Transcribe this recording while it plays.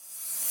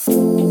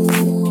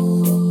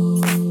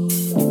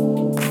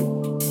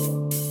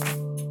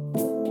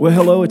Well,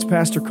 hello, it's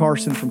Pastor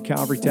Carson from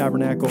Calvary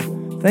Tabernacle.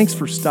 Thanks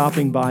for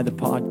stopping by the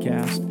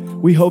podcast.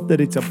 We hope that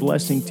it's a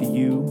blessing to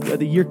you,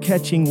 whether you're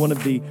catching one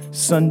of the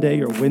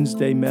Sunday or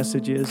Wednesday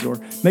messages,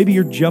 or maybe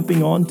you're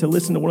jumping on to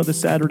listen to one of the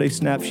Saturday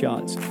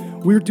snapshots.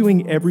 We're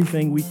doing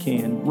everything we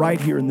can right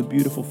here in the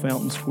beautiful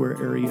Fountain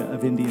Square area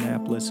of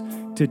Indianapolis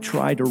to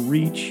try to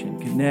reach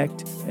and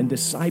connect and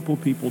disciple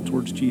people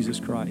towards Jesus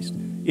Christ.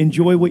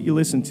 Enjoy what you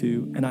listen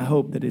to, and I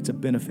hope that it's a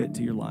benefit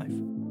to your life.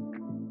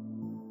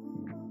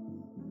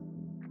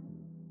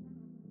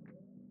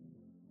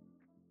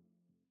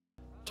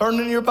 Turn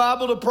in your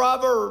Bible to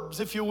Proverbs,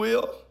 if you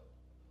will.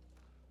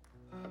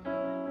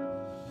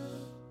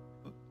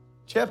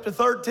 Chapter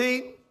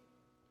 13.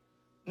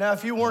 Now,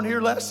 if you weren't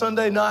here last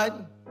Sunday night,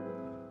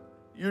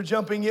 you're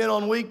jumping in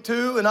on week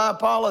 2, and I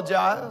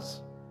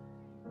apologize.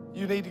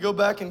 You need to go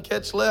back and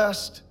catch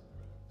last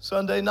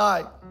Sunday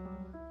night.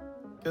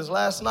 Because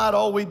last night,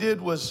 all we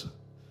did was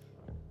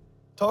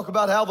talk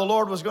about how the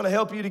Lord was going to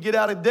help you to get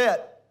out of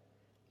debt.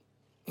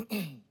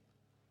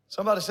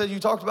 Somebody said, you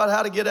talked about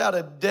how to get out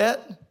of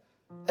debt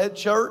at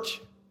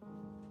church?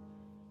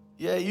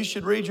 Yeah, you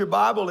should read your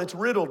Bible. It's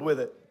riddled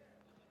with it.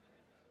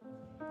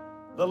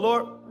 The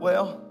Lord,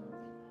 well,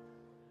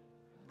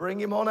 bring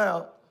him on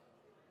out.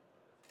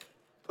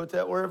 Put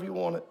that wherever you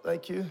want it.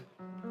 Thank you.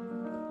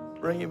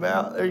 Bring him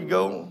out. There you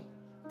go.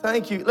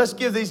 Thank you. Let's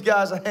give these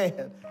guys a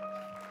hand.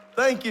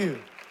 Thank you.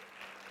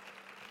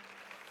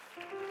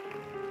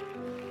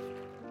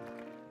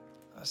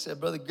 I said,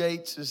 Brother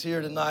Gates is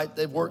here tonight.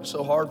 They've worked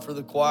so hard for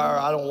the choir.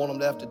 I don't want them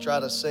to have to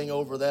try to sing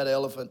over that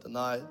elephant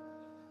tonight.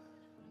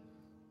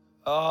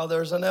 Oh,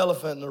 there's an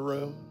elephant in the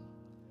room.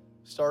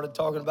 Started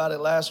talking about it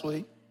last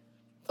week.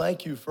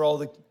 Thank you for all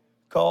the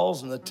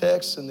calls and the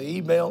texts and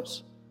the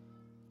emails.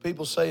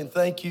 People saying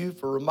thank you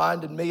for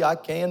reminding me I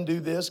can do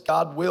this.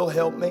 God will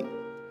help me.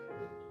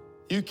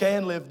 You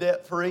can live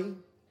debt-free.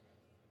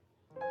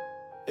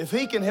 If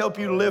he can help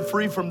you to live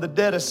free from the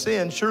debt of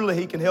sin, surely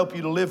he can help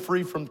you to live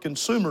free from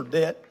consumer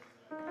debt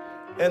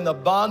and the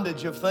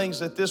bondage of things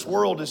that this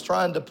world is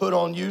trying to put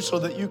on you so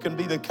that you can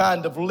be the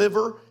kind of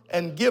liver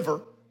and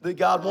giver that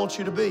God wants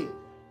you to be.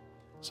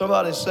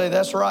 Somebody say,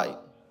 that's right.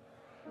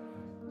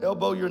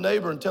 Elbow your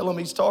neighbor and tell him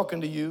he's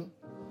talking to you.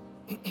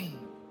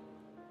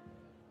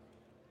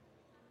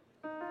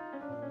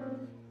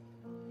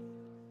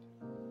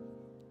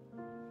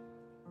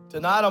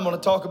 Tonight I'm going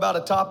to talk about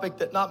a topic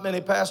that not many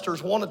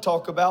pastors want to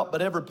talk about,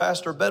 but every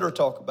pastor better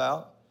talk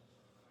about.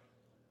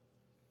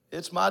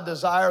 It's my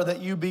desire that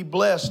you be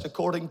blessed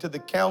according to the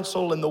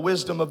counsel and the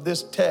wisdom of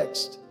this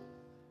text.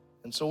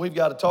 And so we've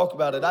got to talk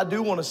about it. I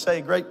do want to say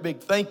a great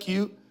big thank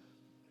you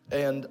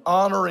and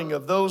honoring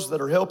of those that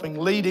are helping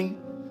leading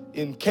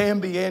in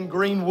Canby and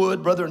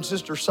Greenwood, Brother and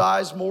Sister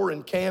Sizemore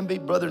in Canby,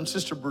 Brother and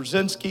Sister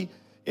Brzezinski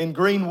in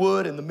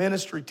Greenwood, and the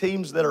ministry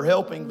teams that are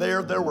helping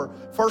there. There were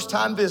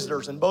first-time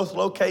visitors in both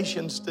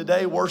locations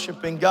today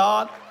worshiping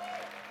God.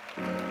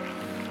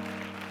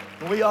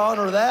 We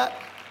honor that.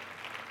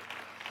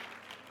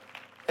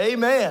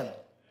 Amen.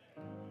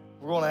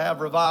 We're going to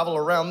have revival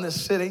around this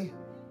city.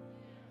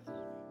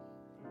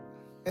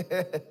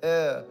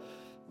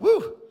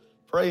 Woo!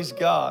 Praise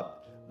God.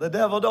 The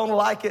devil don't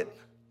like it.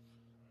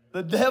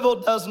 The devil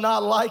does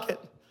not like it.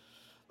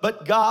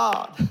 But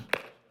God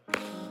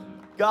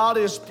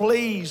is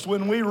pleased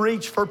when we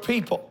reach for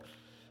people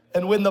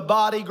and when the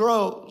body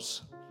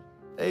grows.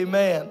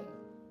 Amen.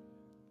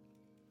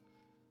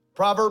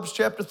 Proverbs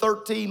chapter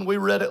 13, we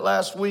read it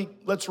last week.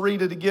 Let's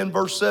read it again,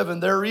 verse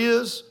 7. There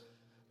is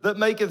that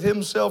maketh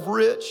himself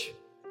rich,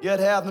 yet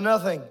hath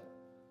nothing.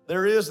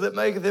 There is that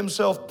maketh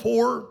himself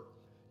poor,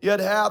 yet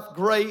hath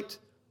great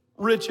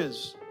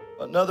riches.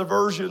 Another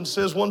version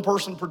says one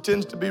person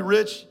pretends to be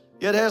rich,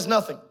 yet has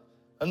nothing.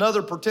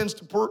 Another pretends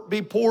to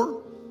be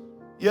poor,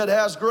 yet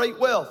has great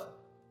wealth.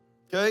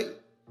 Okay?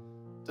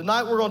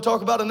 Tonight we're going to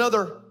talk about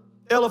another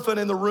elephant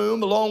in the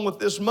room along with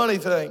this money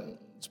thing.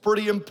 It's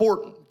pretty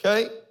important,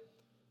 okay?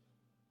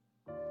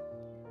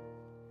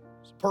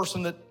 It's a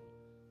person that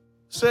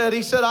said,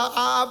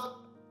 I've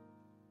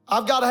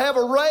got to have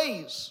a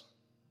raise.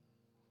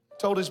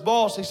 Told his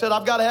boss, he said,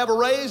 I've got to have a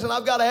raise and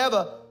I've got to have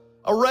a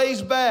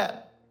raise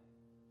bad.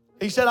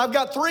 He said, I've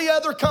got 3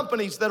 other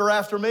companies that are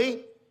after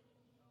me.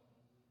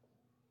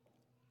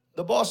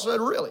 The boss said,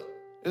 really?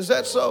 Is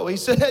that so? He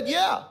said,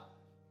 yeah.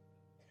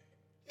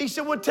 He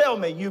said, well, tell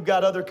me, you've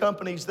got other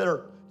companies that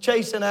are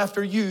chasing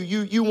after you.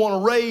 You want a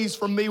raise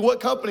from me.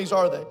 What companies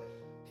are they?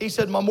 He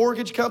said, my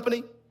mortgage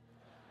company,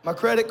 my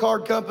credit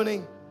card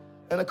company,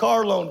 and a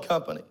car loan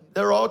company.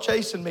 They're all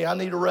chasing me. I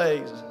need a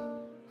raise.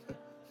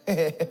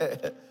 We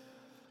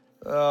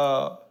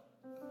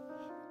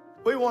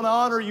want to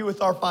honor you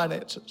with our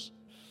finances.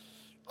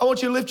 I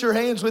want you to lift your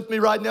hands with me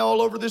right now all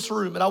over this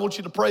room, and I want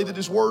you to pray that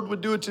his word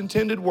would do its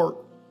intended work.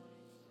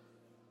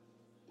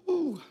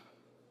 Ooh.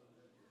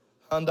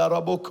 Help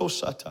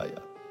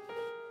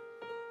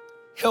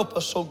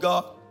us, oh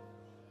God.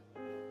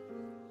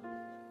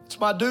 It's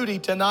my duty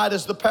tonight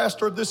as the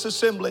pastor of this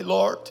assembly,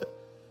 Lord, to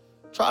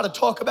try to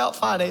talk about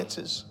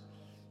finances.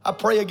 I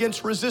pray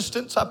against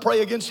resistance. I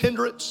pray against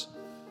hindrance.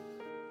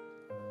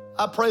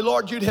 I pray,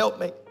 Lord, you'd help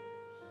me.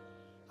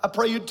 I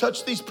pray you'd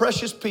touch these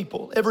precious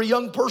people, every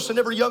young person,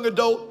 every young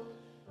adult,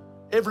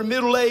 every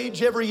middle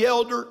age, every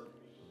elder,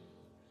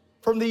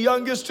 from the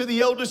youngest to the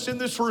eldest in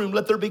this room.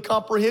 Let there be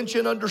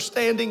comprehension,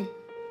 understanding,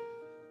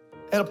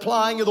 and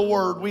applying of the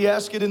word. We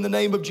ask it in the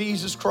name of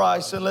Jesus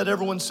Christ, and let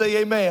everyone say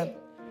amen.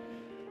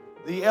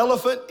 The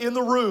elephant in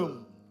the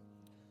room,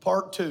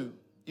 part 2.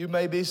 You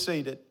may be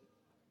seated.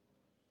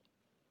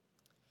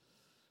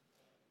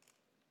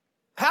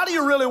 How do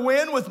you really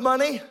win with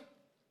money?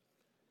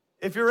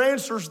 If your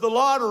answer's the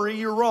lottery,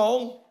 you're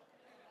wrong.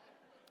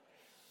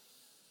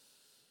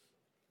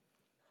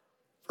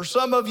 For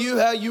some of you,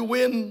 how you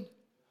win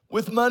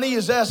with money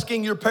is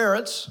asking your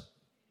parents.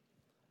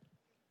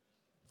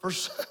 For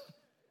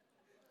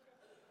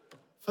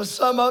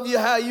some of you,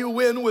 how you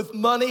win with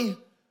money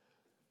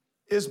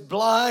is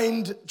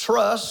blind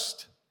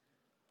trust.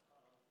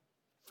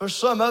 For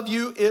some of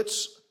you,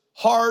 it's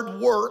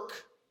hard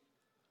work.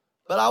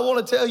 But I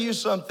want to tell you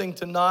something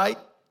tonight.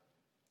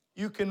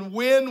 You can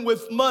win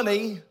with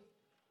money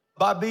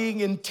by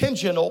being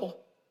intentional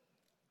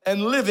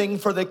and living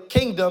for the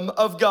kingdom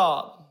of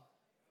God.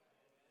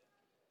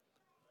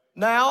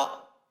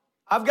 Now,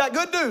 I've got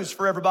good news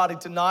for everybody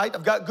tonight.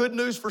 I've got good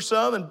news for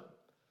some, and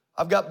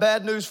I've got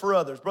bad news for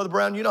others. Brother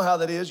Brown, you know how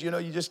that is. You know,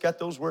 you just got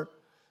those words.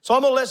 So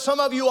I'm going to let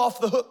some of you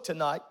off the hook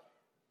tonight.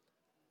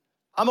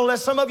 I'm going to let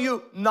some of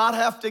you not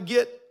have to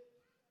get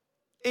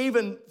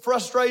even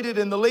frustrated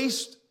in the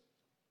least.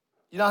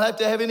 You don't have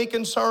to have any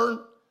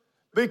concern,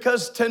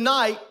 because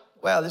tonight,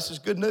 wow, this is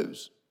good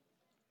news.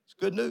 It's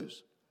good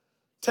news.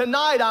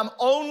 Tonight, I'm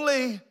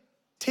only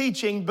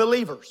teaching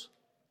believers.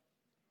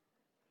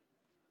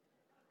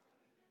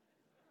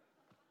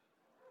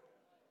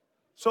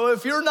 So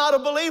if you're not a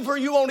believer,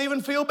 you won't even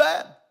feel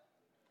bad.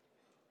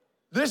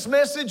 This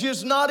message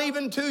is not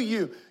even to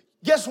you.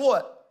 Guess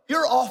what?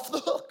 You're off the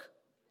hook.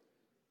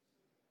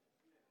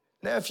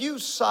 Now, if you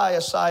sigh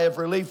a sigh of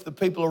relief, the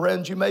people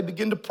around you may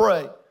begin to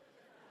pray.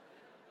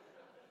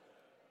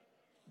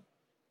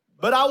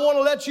 But I want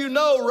to let you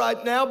know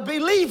right now,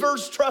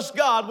 believers trust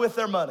God with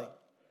their money.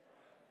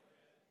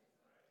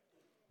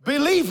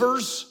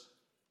 Believers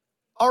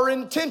are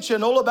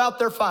intentional about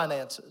their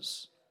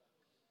finances.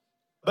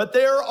 But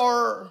there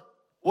are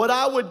what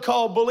I would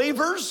call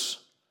believers,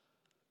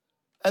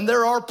 and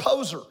there are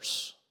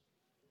posers.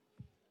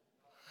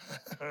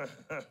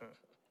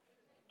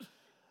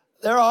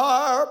 There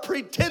are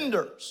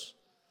pretenders.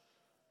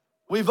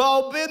 We've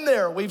all been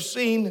there. We've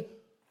seen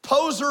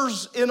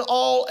posers in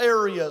all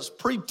areas,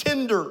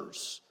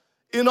 pretenders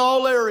in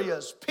all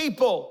areas,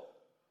 people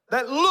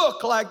that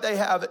look like they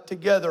have it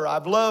together.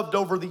 I've loved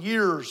over the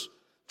years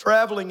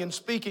traveling and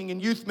speaking in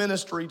youth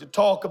ministry to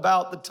talk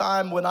about the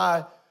time when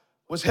I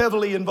was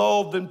heavily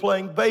involved in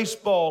playing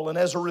baseball, and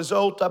as a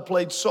result, I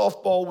played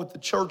softball with the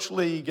church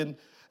league, and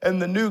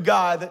the new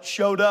guy that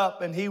showed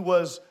up, and he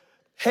was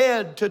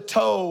head to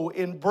toe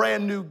in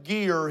brand new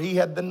gear. He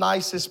had the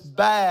nicest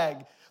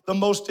bag, the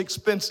most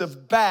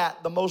expensive bat,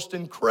 the most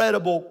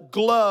incredible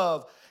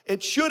glove.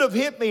 It should have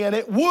hit me, and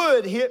it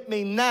would hit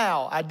me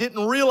now. I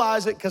didn't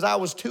realize it because I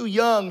was too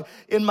young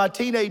in my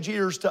teenage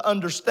years to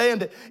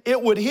understand it.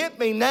 It would hit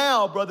me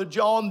now, Brother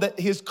John, that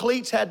his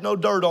cleats had no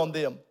dirt on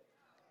them,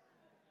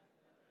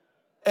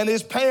 and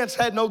his pants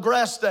had no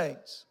grass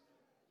stains.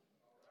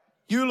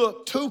 You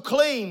look too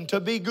clean to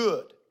be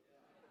good.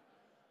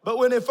 But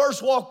when it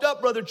first walked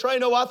up, Brother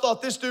Trano, I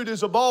thought this dude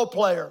is a ball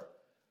player.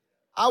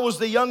 I was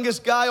the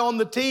youngest guy on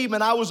the team,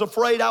 and I was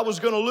afraid I was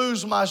going to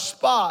lose my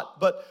spot.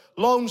 But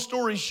long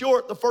story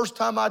short, the first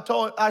time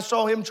I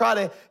saw him try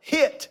to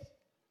hit,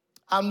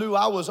 I knew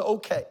I was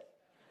okay.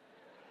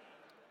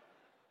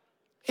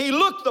 He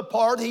looked the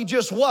part, he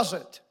just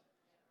wasn't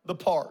the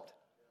part.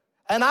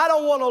 And I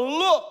don't want to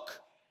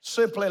look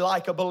simply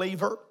like a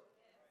believer.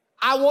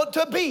 I want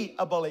to be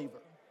a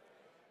believer.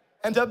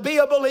 And to be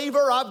a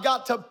believer, I've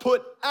got to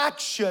put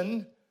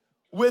action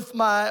with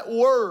my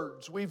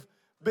words. We've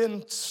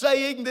been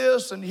saying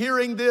this and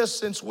hearing this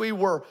since we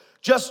were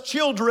just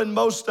children,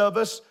 most of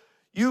us.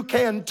 You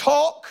can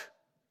talk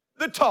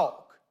the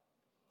talk,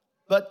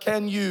 but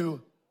can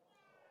you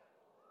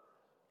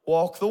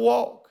walk the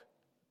walk?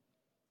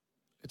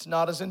 It's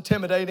not as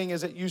intimidating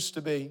as it used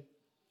to be,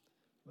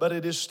 but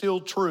it is still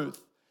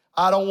truth.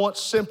 I don't want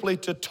simply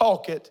to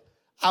talk it,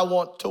 I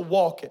want to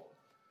walk it.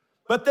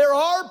 But there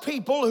are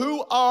people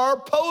who are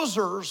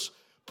posers,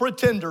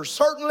 pretenders.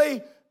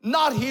 Certainly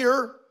not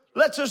here.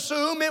 Let's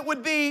assume it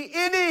would be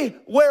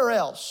anywhere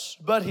else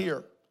but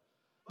here.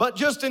 But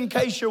just in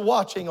case you're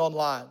watching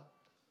online,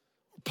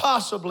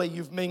 possibly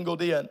you've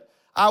mingled in,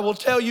 I will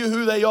tell you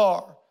who they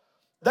are.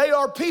 They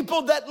are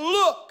people that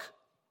look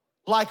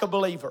like a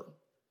believer.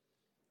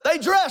 They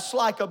dress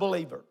like a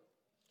believer.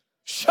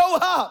 Show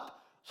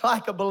up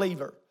like a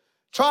believer.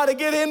 Try to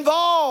get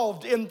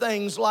involved in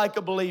things like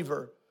a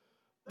believer.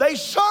 They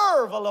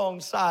serve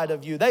alongside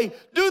of you. They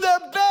do their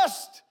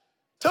best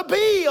to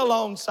be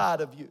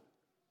alongside of you.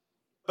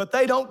 But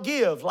they don't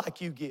give like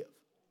you give.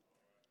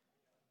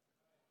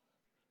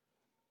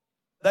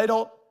 They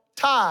don't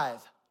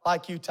tithe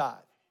like you tithe.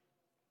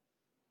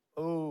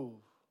 Oh,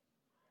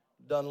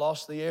 done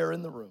lost the air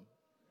in the room.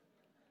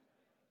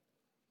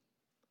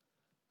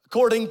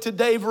 According to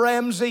Dave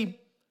Ramsey,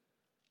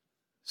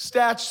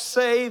 stats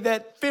say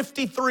that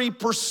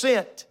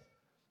 53%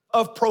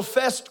 of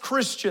professed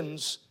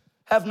Christians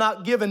have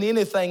not given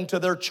anything to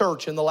their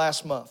church in the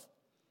last month.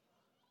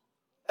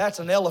 That's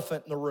an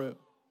elephant in the room.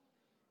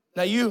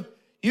 Now you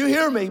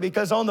hear me,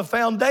 because on the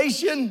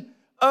foundation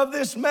of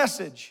this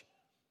message,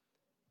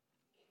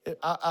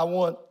 I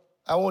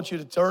want you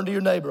to turn to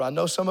your neighbor. I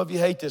know some of you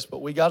hate this,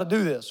 but we got to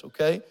do this,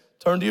 okay?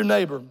 Turn to your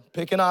neighbor,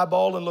 pick an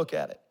eyeball and look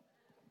at it.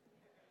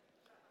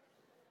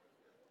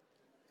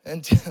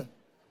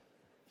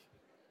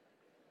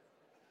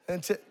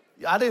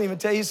 I didn't even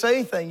tell you to say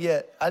anything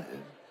yet.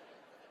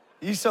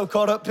 You so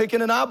caught up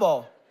picking an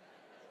eyeball.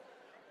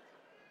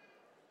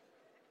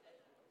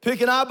 Pick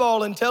an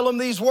eyeball and tell them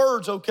these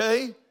words,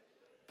 okay?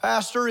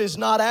 Pastor is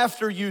not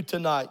after you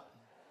tonight.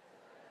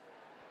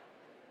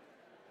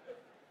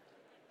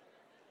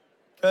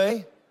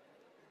 Okay?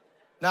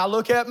 Now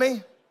look at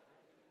me.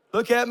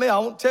 Look at me. I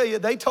won't tell you.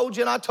 They told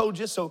you and I told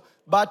you, so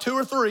by 2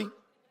 or 3.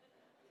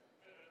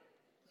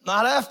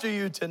 Not after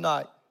you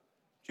tonight.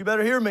 You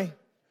better hear me.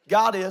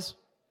 God is.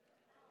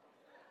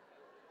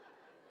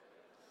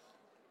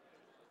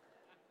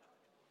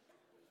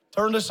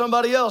 Turn to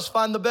somebody else.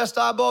 Find the best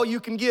eyeball you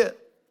can get.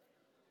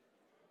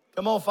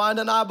 Come on, find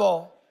an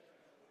eyeball.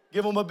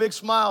 Give them a big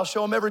smile.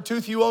 Show them every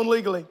tooth you own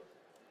legally.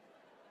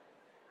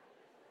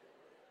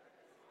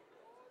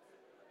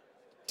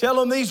 Tell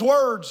them these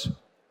words.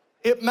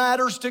 It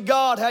matters to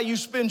God how you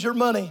spend your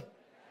money.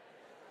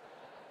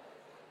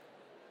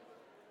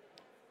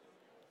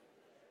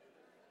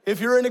 If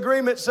you're in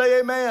agreement, say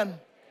amen.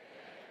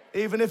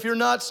 Even if you're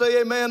not,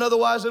 say amen.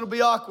 Otherwise, it'll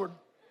be awkward.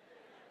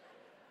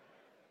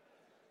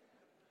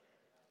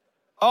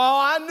 Oh,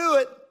 I knew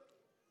it.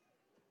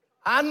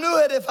 I knew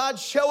it. If I'd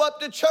show up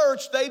to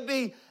church, they'd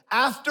be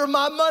after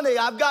my money.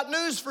 I've got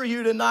news for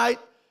you tonight.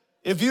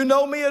 If you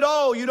know me at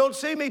all, you don't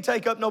see me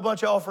take up no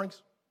bunch of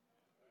offerings.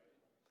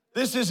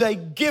 This is a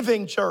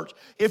giving church.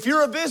 If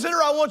you're a visitor,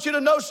 I want you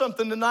to know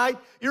something tonight.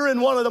 You're in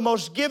one of the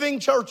most giving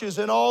churches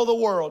in all the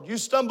world. You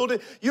stumbled in.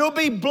 You'll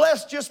be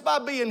blessed just by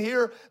being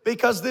here,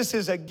 because this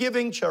is a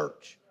giving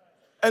church.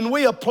 And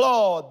we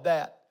applaud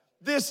that.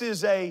 This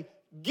is a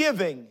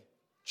giving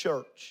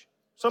church.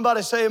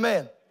 Somebody say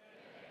amen.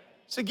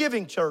 It's a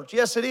giving church.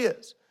 Yes, it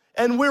is.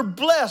 And we're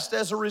blessed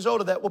as a result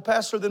of that. Well,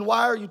 Pastor, then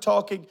why are you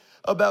talking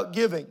about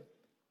giving?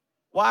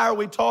 Why are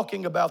we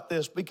talking about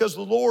this? Because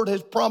the Lord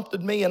has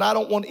prompted me, and I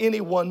don't want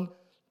anyone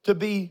to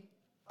be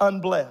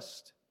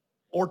unblessed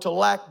or to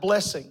lack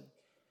blessing,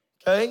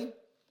 okay?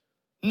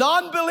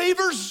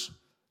 Non-believers,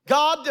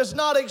 God does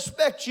not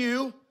expect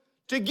you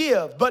to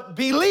give, but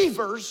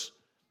believers,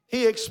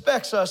 He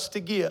expects us to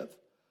give.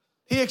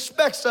 He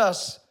expects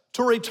us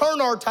to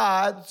return our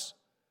tithes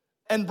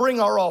and bring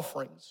our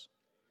offerings.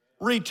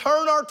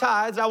 Return our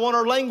tithes. I want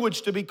our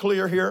language to be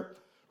clear here.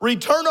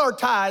 Return our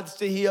tithes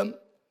to Him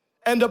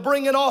and to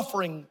bring an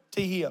offering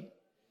to Him.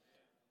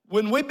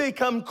 When we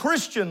become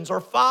Christians or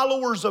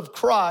followers of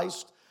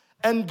Christ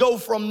and go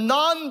from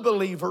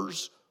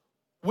non-believers,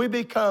 we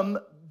become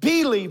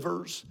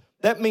believers.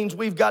 That means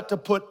we've got to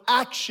put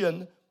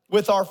action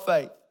with our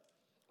faith.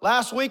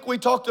 Last week we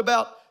talked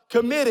about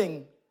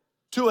committing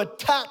to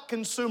attack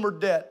consumer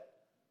debt.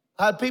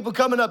 I had people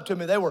coming up to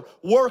me. They were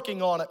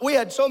working on it. We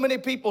had so many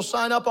people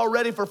sign up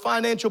already for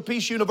Financial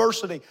Peace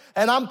University,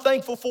 and I'm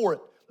thankful for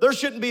it. There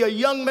shouldn't be a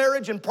young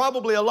marriage and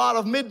probably a lot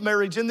of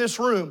mid-marriage in this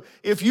room.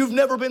 If you've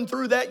never been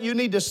through that, you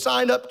need to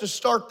sign up to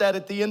start that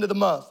at the end of the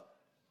month.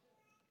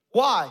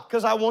 Why?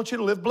 Because I want you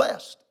to live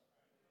blessed.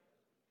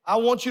 I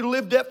want you to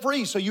live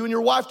debt-free so you and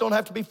your wife don't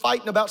have to be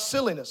fighting about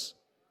silliness.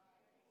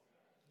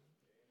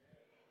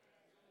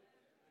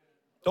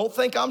 Don't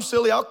think I'm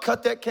silly. I'll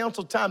cut that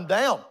council time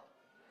down.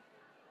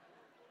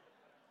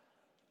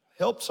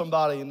 Help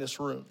somebody in this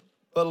room.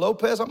 But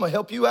Lopez, I'm going to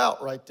help you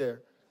out right there.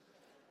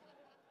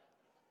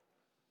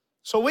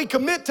 So we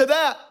commit to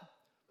that.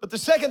 But the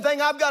second thing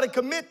I've got to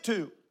commit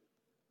to,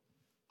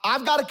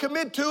 I've got to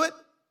commit to it.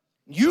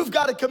 You've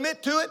got to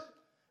commit to it.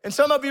 And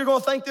some of you are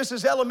going to think this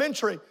is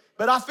elementary,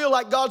 but I feel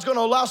like God's going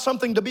to allow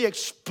something to be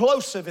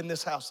explosive in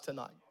this house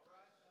tonight.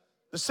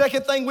 The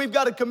second thing we've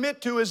got to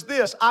commit to is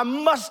this. I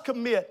must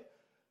commit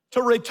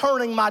to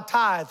returning my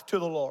tithe to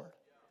the Lord.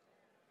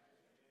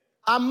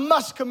 I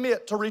must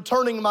commit to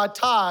returning my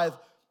tithe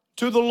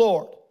to the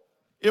Lord.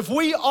 If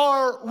we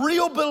are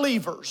real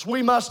believers,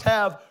 we must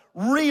have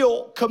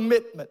real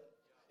commitment.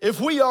 If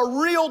we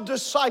are real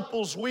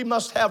disciples, we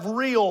must have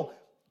real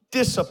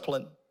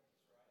discipline.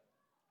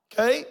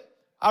 Okay?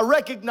 I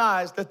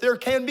recognize that there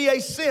can be a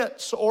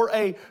sense or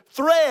a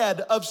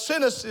thread of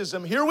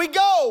cynicism. Here we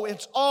go.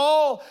 It's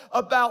all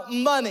about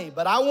money.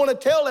 But I want to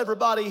tell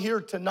everybody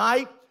here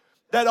tonight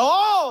that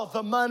all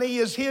the money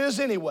is His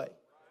anyway.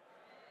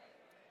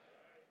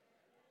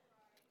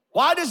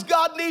 Why does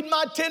God need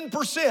my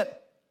 10%?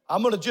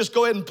 I'm going to just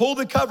go ahead and pull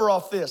the cover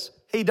off this.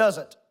 He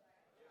doesn't.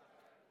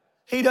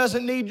 He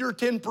doesn't need your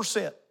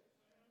 10%.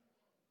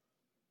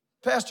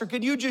 Pastor,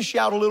 can you just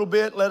shout a little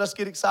bit, let us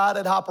get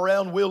excited, hop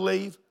around, we'll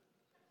leave?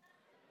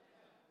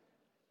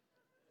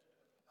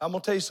 I'm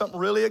gonna tell you something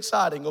really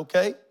exciting,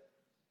 okay?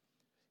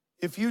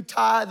 If you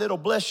tithe, it'll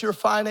bless your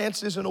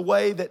finances in a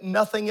way that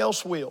nothing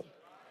else will.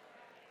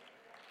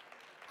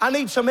 I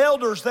need some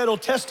elders that'll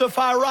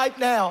testify right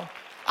now.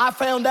 I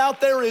found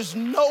out there is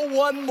no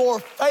one more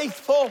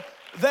faithful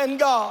than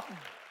God.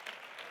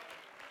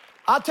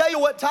 I'll tell you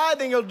what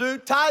tithing will do.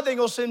 Tithing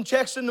will send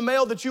checks in the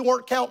mail that you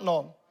weren't counting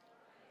on.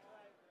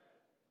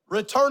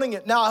 Returning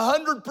it. Now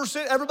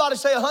 100%, everybody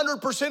say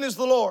 100% is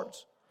the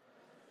Lord's.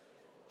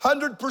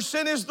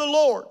 100% is the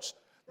Lord's.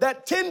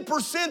 That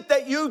 10%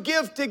 that you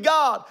give to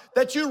God,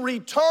 that you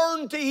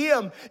return to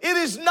Him, it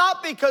is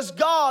not because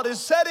God is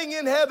sitting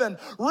in heaven,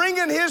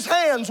 wringing His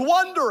hands,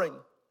 wondering,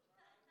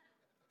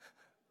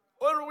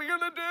 what are we going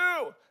to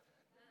do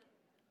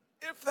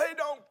if they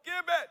don't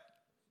give it?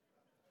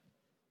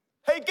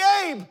 Hey,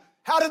 Gabe,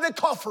 how did the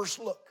coffers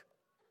look?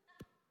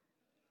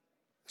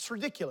 It's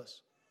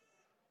ridiculous.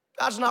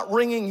 God's not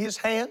wringing His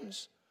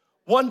hands,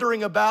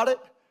 wondering about it.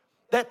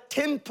 That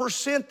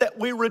 10% that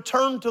we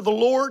return to the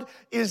Lord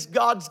is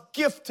God's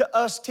gift to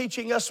us,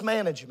 teaching us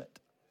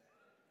management,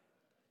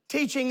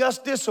 teaching us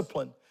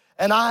discipline.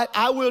 And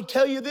I will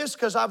tell you this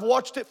because I've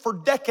watched it for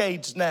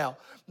decades now.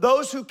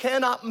 Those who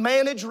cannot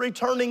manage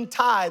returning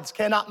tithes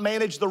cannot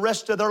manage the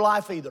rest of their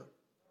life either.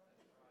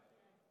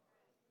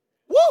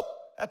 Woo!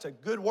 That's a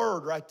good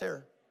word right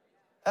there.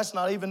 That's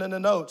not even in the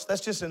notes.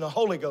 That's just in the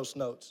Holy Ghost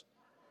notes.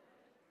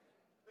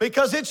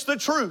 Because it's the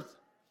truth.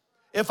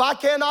 If I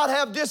cannot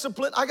have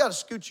discipline, I got to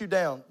scoot you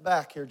down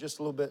back here just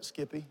a little bit,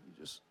 Skippy.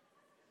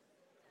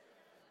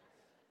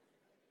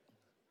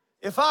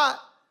 If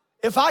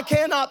I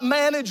cannot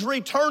manage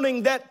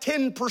returning that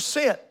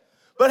 10%,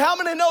 but how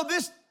many know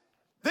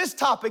this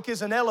topic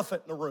is an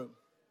elephant in the room?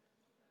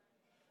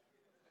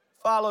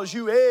 Follows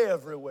you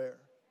everywhere.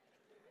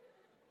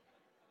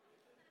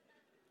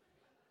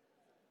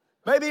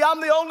 Maybe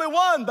I'm the only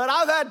one, but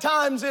I've had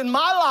times in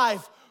my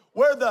life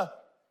where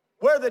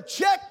the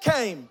check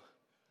came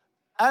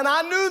and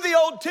I knew the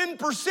old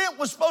 10%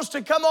 was supposed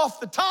to come off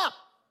the top.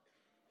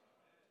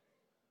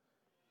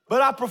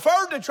 But I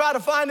preferred to try to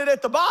find it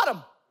at the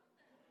bottom.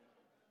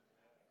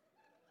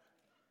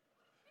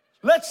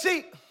 Let's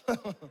see.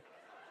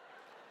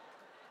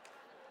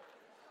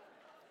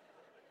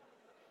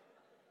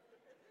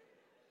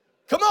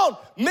 Come on,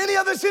 many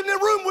of us in the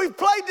room, we've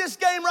played this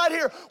game right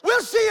here.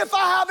 We'll see if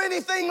I have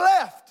anything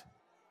left.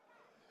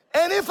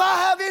 And if I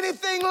have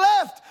anything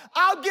left,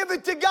 I'll give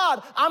it to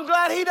God. I'm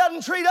glad He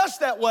doesn't treat us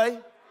that way.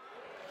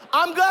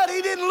 I'm glad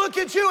He didn't look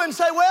at you and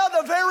say, well,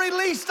 the very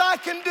least I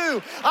can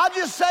do, I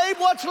just save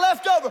what's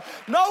left over.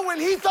 No, when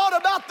He thought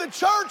about the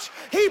church,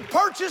 He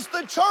purchased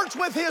the church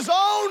with His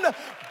own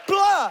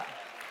blood.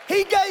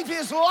 He gave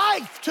His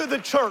life to the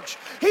church.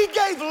 He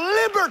gave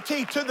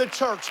liberty to the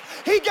church.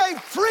 He gave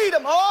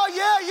freedom. Oh,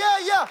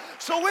 yeah.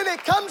 So when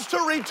it comes to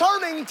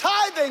returning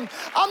tithing,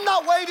 I'm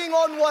not waiting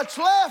on what's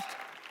left.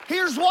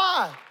 Here's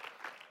why.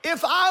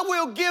 If I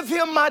will give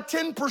Him my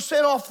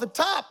 10% off the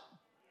top,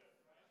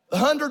 the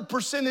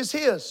 100% is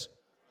His.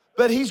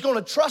 But He's going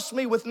to trust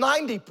me with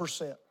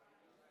 90%.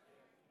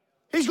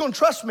 He's going to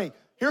trust me.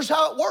 Here's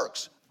how it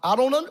works.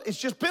 It's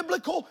just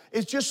biblical.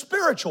 It's just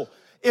spiritual.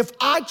 If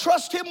I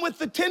trust Him with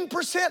the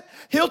 10%,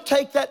 He'll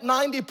take that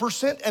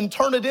 90% and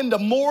turn it into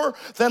more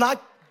than I.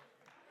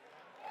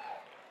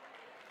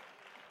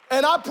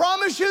 And I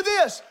promise you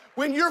this,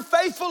 when you're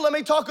faithful, let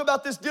me talk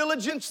about this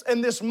diligence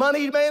and this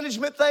money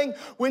management thing.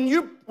 When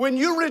you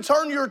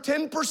return your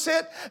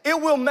 10%, it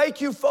will make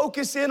you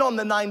focus in on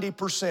the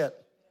 90%.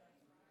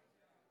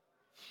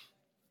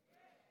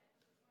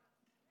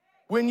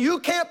 When you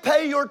can't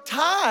pay your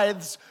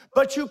tithes,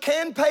 but you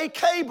can pay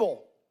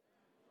cable.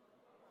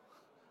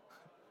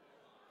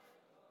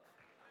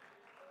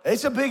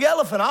 It's a big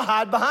elephant. I'll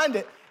hide behind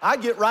it. I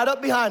get right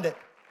up behind it.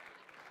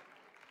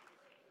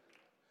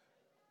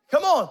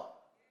 Come on.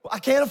 I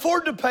can't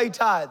afford to pay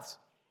tithes.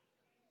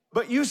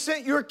 But you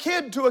sent your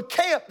kid to a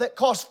camp that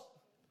cost.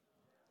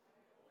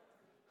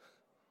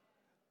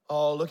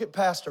 Oh, look at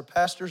Pastor.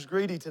 Pastor's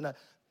greedy tonight.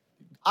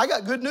 I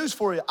got good news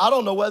for you. I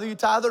don't know whether you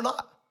tithe or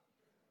not.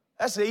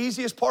 That's the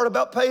easiest part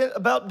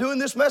about doing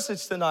this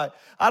message tonight.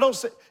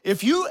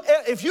 If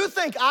you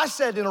think I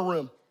sat in a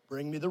room,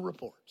 bring me the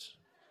reports.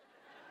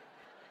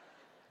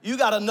 You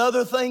got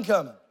another thing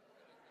coming.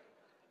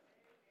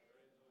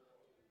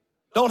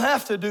 Don't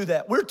have to do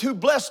that. We're too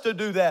blessed to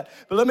do that.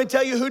 But let me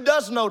tell you who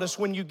does notice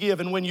when you give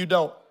and when you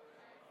don't.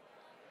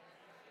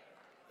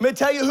 Let me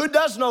tell you who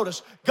does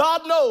notice.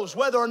 God knows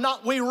whether or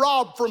not we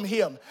rob from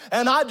Him.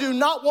 And I do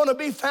not want to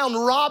be found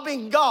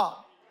robbing God.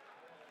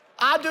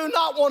 I do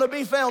not want to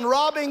be found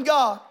robbing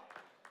God.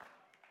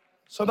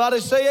 Somebody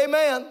say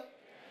amen.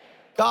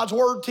 God's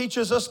word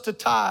teaches us to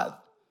tithe.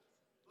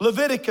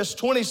 Leviticus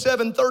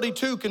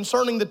 27:32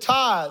 concerning the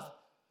tithe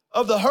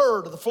of the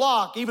herd, of the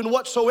flock, even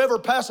whatsoever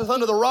passeth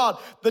under the rod,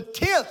 the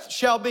 10th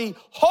shall be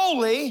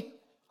holy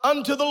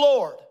unto the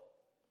Lord.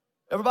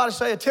 Everybody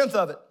say a 10th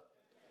of it.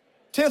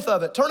 10th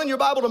of it. Turn in your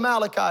Bible to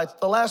Malachi. It's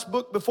the last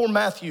book before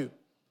Matthew.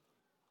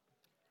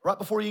 Right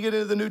before you get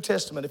into the New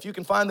Testament. If you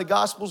can find the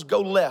Gospels,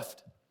 go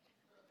left.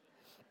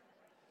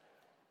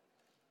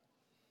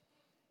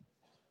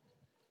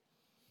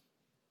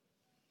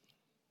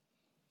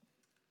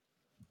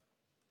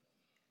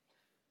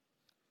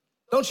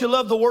 Don't you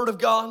love the Word of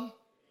God?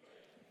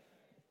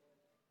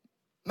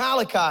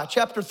 Malachi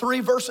chapter 3,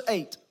 verse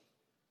 8.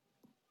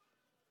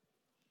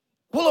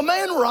 Will a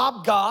man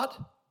rob God?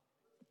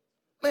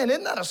 Man,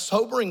 isn't that a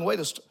sobering way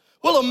to start?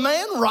 Will a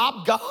man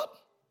rob God?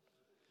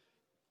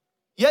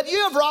 Yet you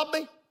have robbed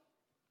me.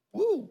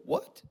 Woo,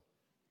 what?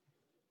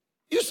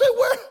 You say,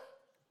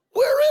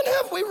 wherein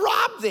have we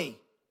robbed thee?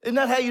 Isn't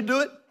that how you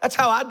do it? That's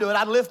how I do it.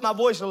 I lift my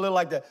voice a little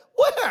like that.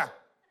 Where?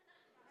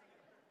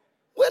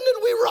 When did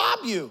we rob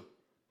you?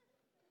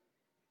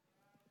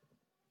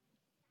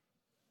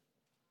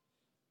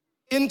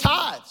 In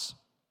tithes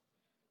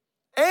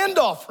and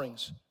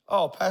offerings.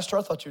 Oh, Pastor,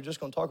 I thought you were just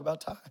going to talk about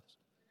tithes.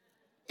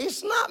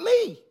 It's not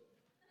me.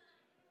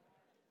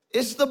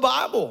 It's the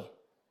Bible.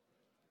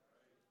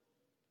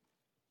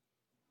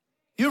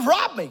 You've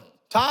robbed me.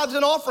 Tithes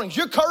and offerings.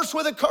 You're cursed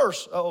with a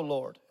curse. Oh,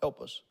 Lord,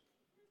 help us.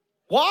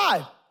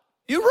 Why?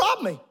 You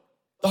robbed me.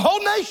 The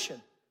whole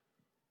nation.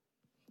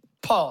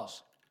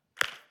 Pause.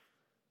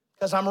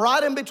 Because I'm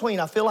right in between.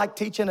 I feel like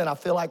teaching and I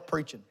feel like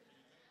preaching.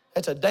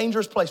 It's a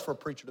dangerous place for a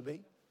preacher to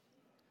be.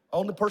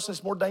 Only person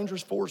it's more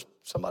dangerous for is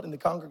somebody in the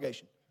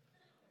congregation.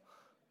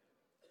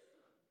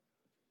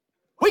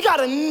 We got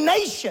a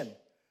nation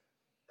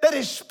that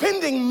is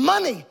spending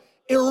money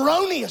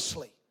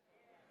erroneously.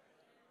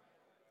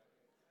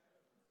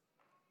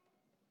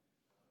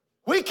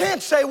 We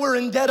can't say we're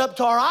in debt up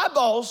to our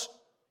eyeballs.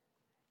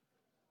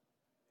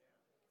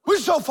 We're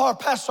so far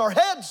past our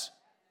heads.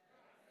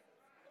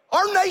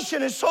 Our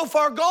nation is so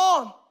far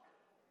gone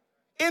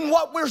in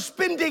what we're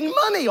spending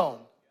money on.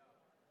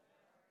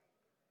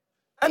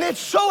 And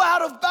it's so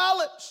out of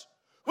balance.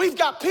 We've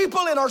got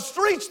people in our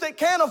streets that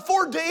can't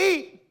afford to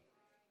eat.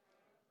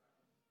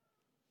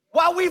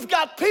 While we've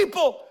got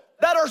people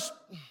that are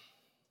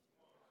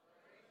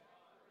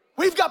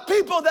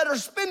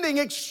spending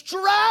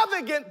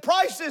extravagant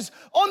prices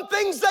on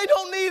things they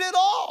don't need at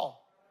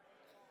all.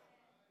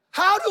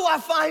 How do I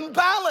find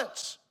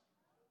balance?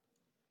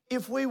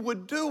 If we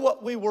would do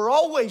what we were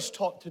always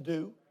taught to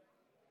do,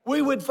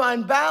 we would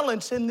find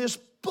balance in this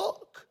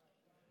book,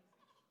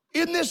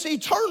 in this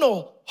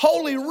eternal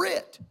holy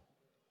writ.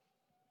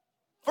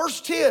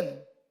 Verse 10,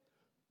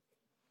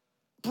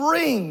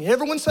 bring,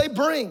 everyone say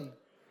bring.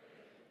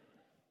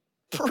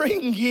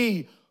 Bring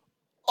ye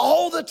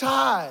all the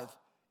tithe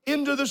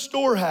into the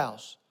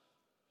storehouse,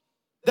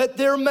 that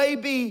there may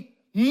be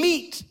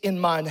meat in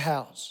mine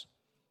house.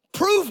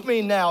 Prove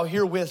me now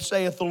herewith,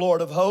 saith the Lord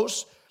of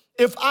hosts,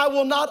 if I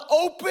will not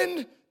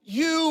open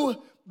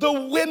you the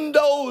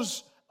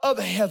windows of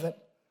heaven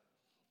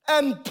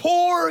and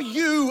pour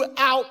you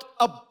out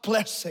a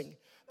blessing,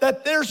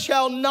 that there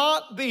shall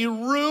not be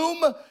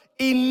room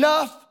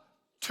enough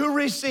to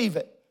receive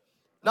it.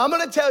 Now I'm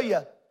going to tell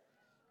you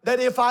that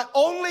if I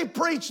only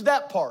preach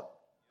that part,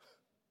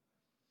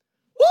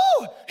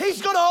 woo,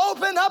 he's going to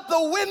open up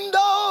the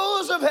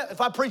windows of heaven.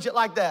 If I preach it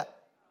like that,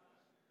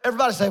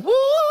 everybody say, woo.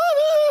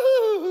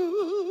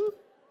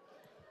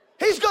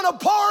 He's going to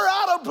pour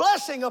out a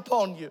blessing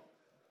upon you.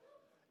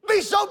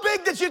 Be so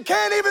big that you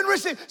can't even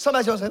receive.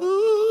 Somebody's going to say,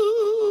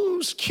 ooh,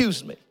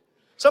 excuse me.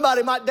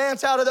 Somebody might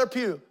dance out of their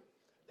pew.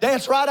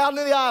 Dance right out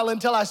into the aisle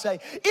until I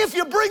say, if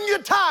you bring your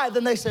tithe,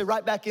 then they say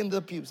right back into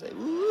the pew. Say,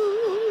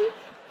 ooh.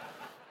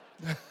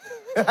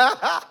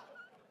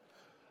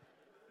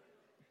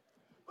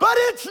 But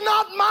it's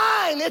not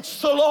mine,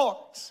 it's the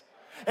Lord's.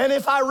 And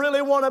if I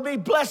really want to be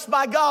blessed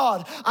by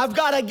God, I've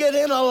got to get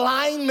in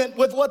alignment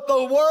with what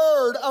the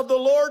word of the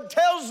Lord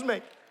tells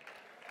me.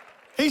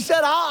 He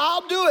said,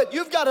 I'll do it.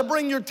 You've got to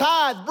bring your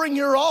tithe, bring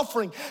your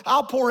offering.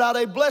 I'll pour out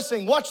a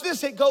blessing. Watch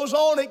this, it goes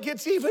on, it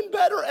gets even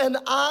better. And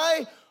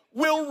I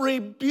will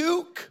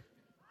rebuke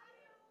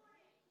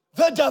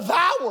the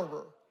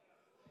devourer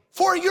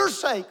for your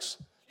sakes.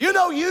 You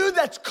know, you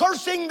that's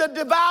cursing the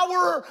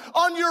devourer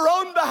on your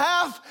own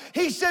behalf,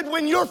 he said,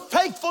 when you're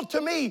faithful to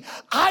me,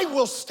 I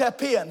will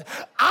step in.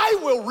 I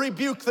will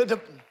rebuke the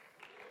devourer.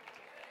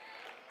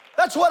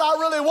 That's what I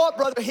really want,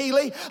 Brother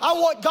Healy. I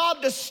want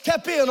God to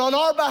step in on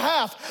our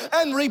behalf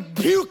and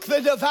rebuke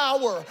the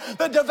devourer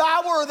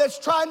that's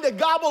trying to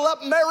gobble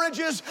up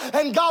marriages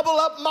and gobble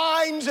up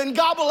minds and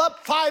gobble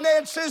up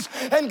finances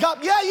and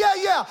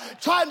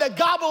trying to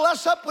gobble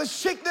us up with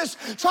sickness,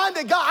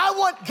 I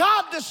want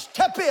God to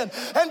step in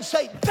and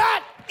say,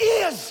 that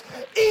is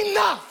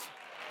enough.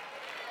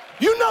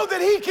 You know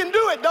that he can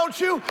do it, don't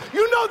you?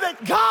 You know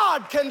that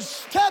God can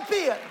step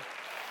in.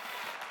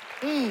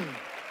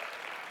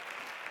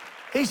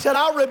 He said,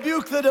 I'll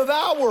rebuke the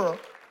devourer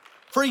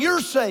for your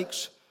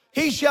sakes.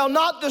 He shall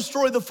not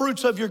destroy the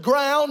fruits of your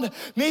ground,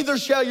 neither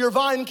shall your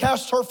vine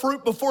cast her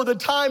fruit before the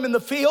time in the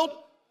field,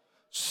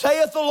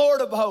 saith the Lord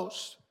of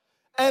hosts.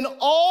 And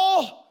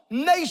all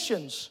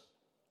nations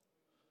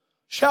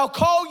shall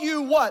call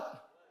you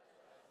what?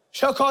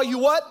 Shall call you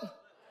what?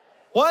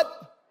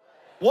 What?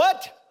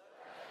 What?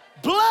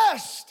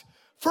 Blessed.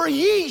 For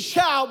ye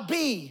shall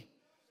be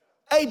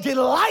a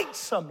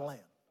delightsome land.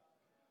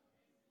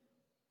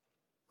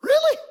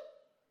 Really?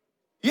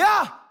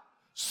 Yeah,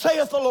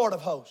 saith the Lord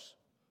of hosts.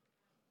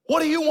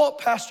 What do you want,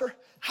 Pastor?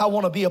 I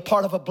want to be a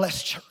part of a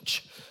blessed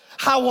church.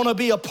 I want to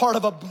be a part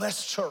of a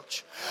blessed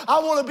church. I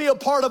want to be a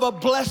part of a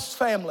blessed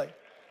family.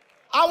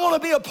 I want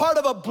to be a part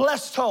of a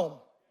blessed home.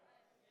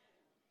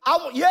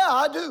 Yeah,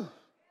 I do.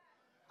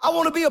 I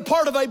want to be a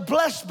part of a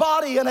blessed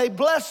body and a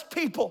blessed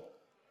people.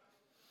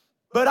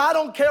 But I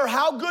don't care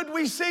how good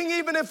we sing,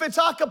 even if it's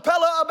a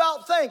cappella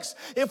about thanks.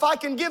 If I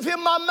can give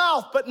him my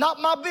mouth, but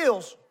not my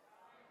bills.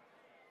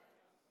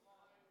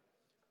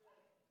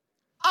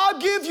 I'll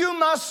give you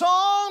my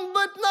song,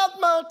 but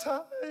not my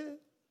time.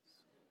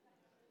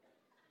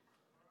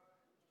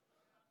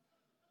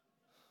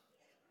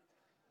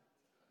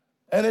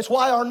 And it's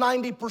why our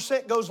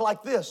 90% goes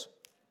like this.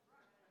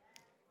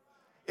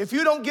 If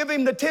you don't give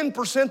him the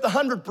 10%, the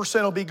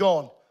 100% will be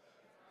gone.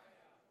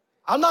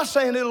 I'm not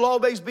saying it'll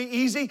always be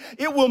easy.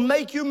 It will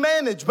make you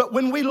manage. But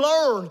when we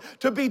learn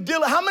to be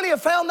diligent, how many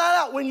have found that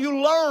out? When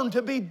you learn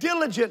to be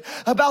diligent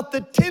about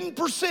the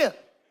 10%,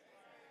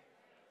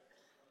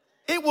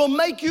 it will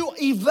make you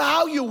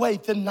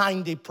evaluate the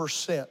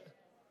 90%.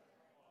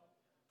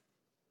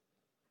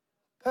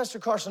 Pastor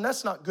Carson,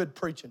 that's not good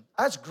preaching.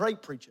 That's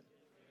great preaching.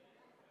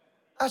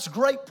 That's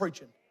great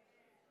preaching.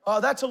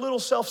 That's a little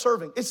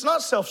self-serving. It's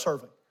not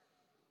self-serving.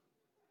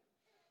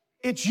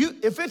 It's you.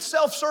 If it's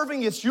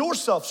self-serving, it's your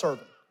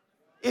self-serving.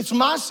 It's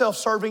my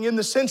self-serving in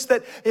the sense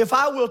that if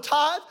I will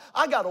tithe,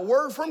 I got a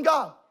word from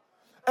God.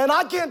 And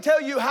I can't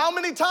tell you how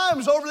many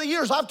times over the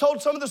years I've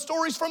told some of the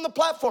stories from the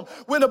platform.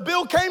 When a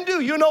bill came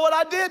due, you know what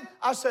I did?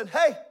 I said,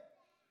 hey,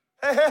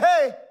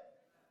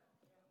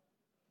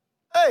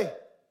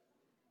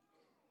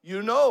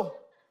 you know,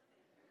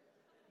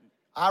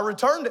 I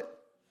returned it.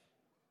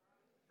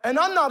 And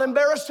I'm not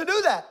embarrassed to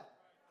do that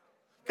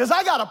because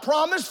I got a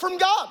promise from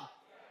God.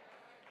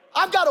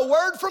 I've got a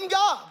word from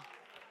God.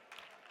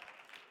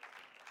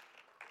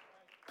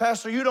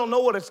 Pastor, you don't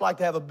know what it's like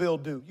to have a bill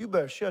due. You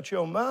better shut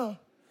your mouth.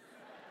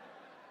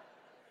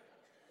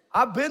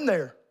 I've been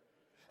there.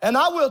 And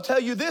I will tell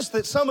you this,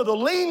 that some of the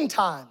lean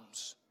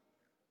times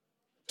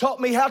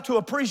taught me how to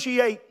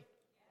appreciate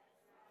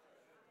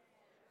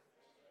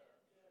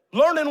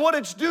learning what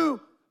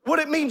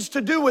it means to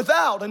do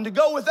without and to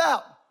go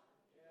without.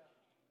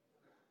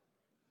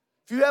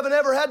 If you haven't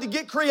ever had to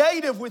get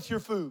creative with your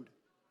food.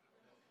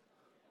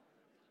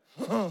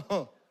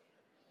 If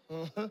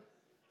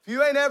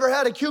you ain't ever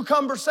had a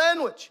cucumber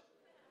sandwich.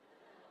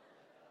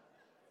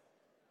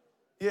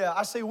 Yeah,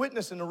 I see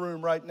witness in the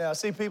room right now. I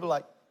see people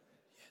like,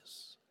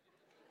 yes.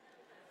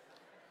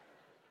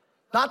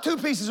 Not 2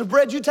 pieces of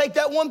bread. You take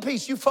that 1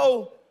 piece, you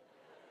fold.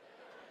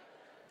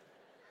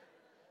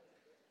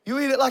 You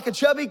eat it like a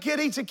chubby kid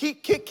eats a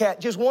Kit Kat.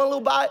 Just one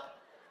little bite.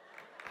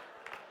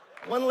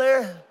 One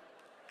layer.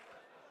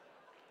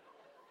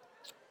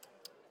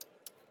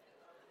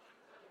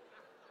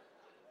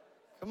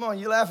 Come on,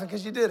 you're laughing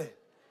because you did it.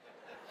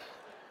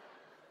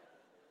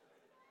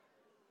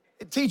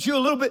 It teaches you a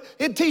little bit,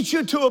 it teaches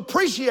you to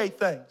appreciate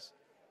things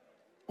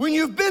when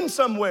you've been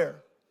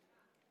somewhere.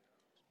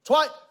 That's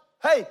why,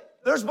 hey,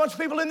 there's a bunch of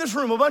people in this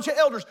room, a bunch of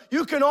elders.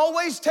 You can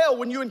always tell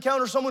when you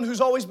encounter someone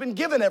who's always been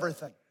given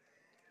everything.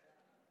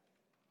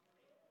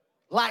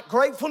 Lack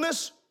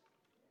gratefulness,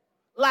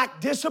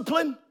 lack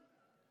discipline.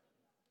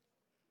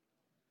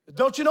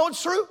 Don't you know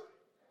it's true?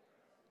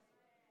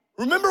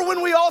 Remember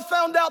when we all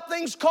found out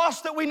things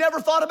cost that we never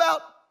thought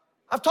about?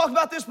 I've talked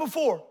about this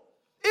before.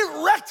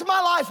 It wrecked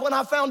my life when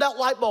I found out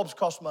light bulbs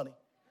cost money.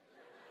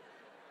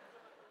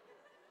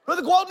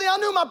 Brother Gwaltney, I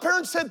knew my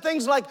parents said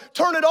things like,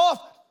 turn it off.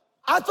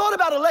 I thought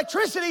about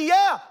electricity,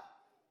 yeah.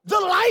 The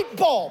light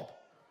bulb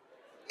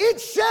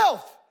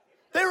itself,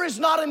 there is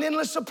not an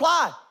endless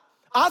supply.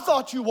 I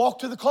thought you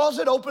walked to the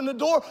closet, open the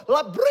door,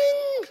 like,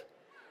 bring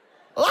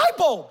light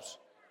bulbs.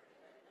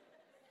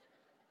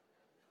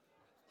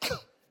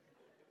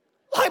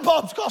 Light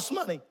bulbs cost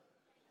money.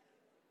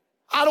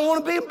 I don't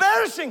want to be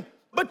embarrassing,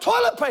 but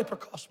toilet paper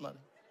costs money.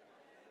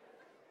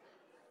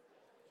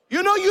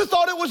 You know, you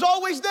thought it was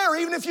always there,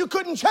 even if you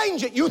couldn't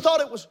change it. You thought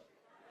it was.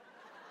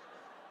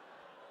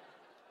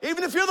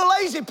 Even if you're the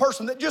lazy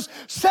person that just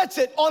sets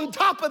it on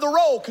top of the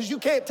roll because you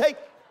can't take.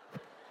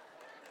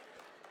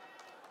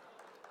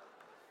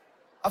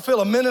 I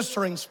feel a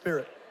ministering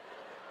spirit.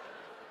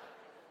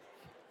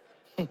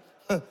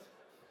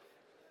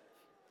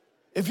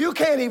 If you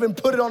can't even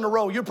put it on the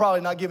roll, you're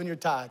probably not giving your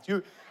tithes.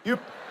 You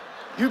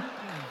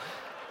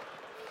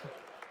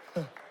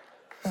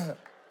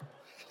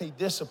need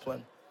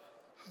discipline.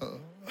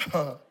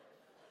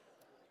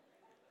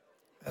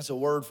 That's a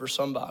word for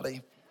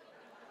somebody.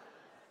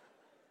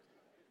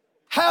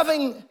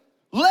 Having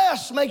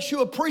less makes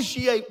you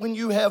appreciate when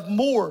you have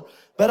more.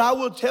 But I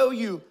will tell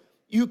you,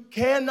 you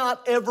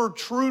cannot ever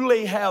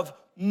truly have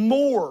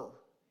more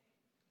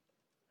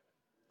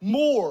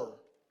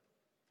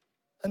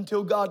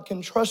until God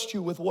can trust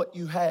you with what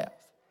you have.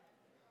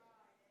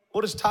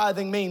 What does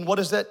tithing mean? What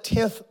does that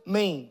tenth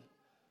mean?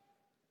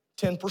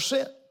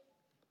 10%.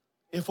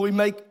 If we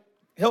make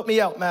Help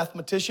me out,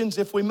 mathematicians.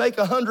 If we make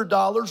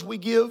 $100, we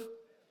give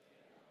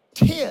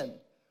 10.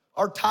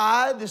 Our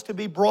tithe is to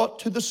be brought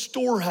to the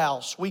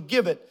storehouse. We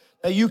give it.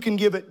 Now you can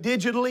give it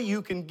digitally,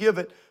 you can give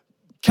it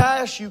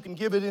cash, you can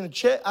give it in a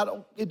check.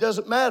 It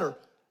doesn't matter.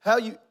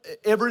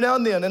 Every now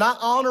and then, and I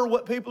honor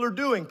what people are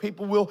doing.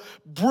 People will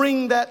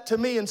bring that to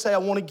me and say, I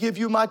want to give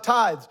you my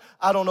tithes.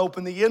 I don't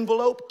open the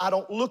envelope. I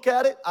don't look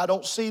at it. I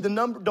don't see the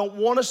number, don't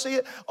want to see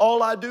it.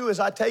 All I do is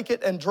I take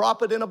it and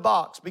drop it in a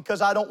box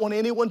because I don't want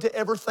anyone to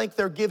ever think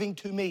they're giving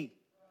to me.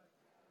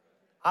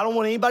 I don't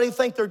want anybody to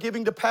think they're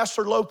giving to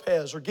Pastor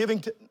Lopez or giving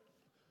to...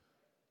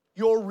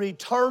 You're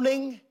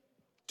returning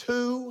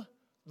to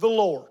the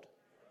Lord.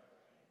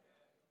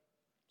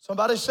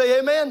 Somebody say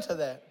amen to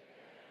that.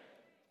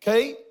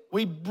 Okay,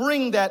 we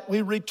bring that,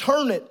 we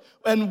return it.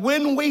 And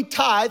when we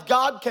tithe,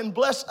 God can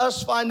bless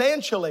us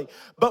financially.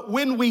 But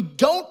when we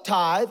don't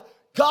tithe,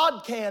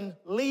 God can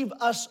leave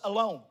us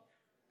alone.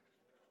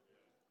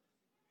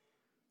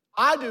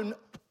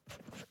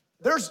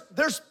 There's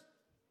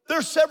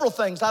several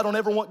things I don't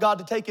ever want God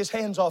to take his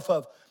hands off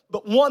of.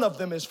 But one of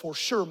them is for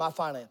sure my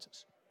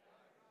finances.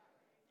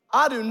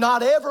 I do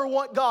not ever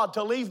want God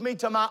to leave me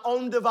to my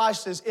own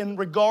devices in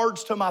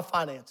regards to my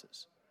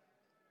finances.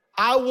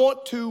 I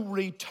want to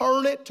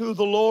return it to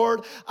the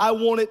Lord. I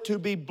want it to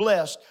be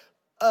blessed.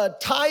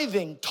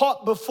 Tithing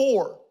taught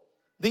before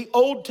the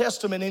Old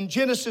Testament in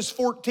Genesis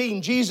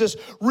 14. Jesus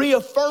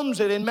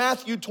reaffirms it in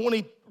Matthew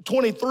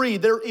 23.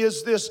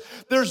 There's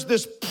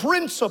this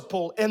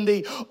principle in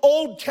the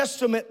Old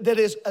Testament that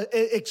is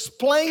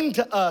explained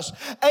to us.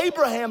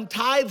 Abraham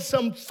tithed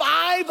some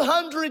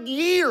 500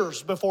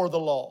 years before the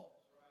law.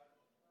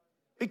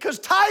 Because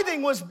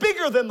tithing was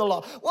bigger than the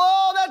law.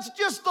 Well, that's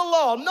just the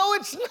law. No,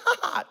 it's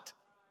not.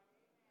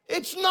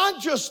 It's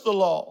not just the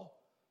law.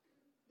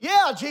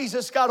 Yeah,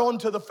 Jesus got on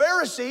to the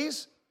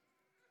Pharisees.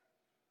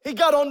 He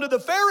got on to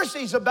the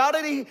Pharisees about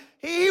it.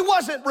 He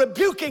wasn't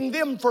rebuking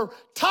them for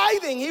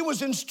tithing. He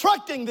was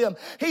instructing them.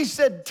 He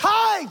said,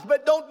 tithe,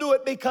 but don't do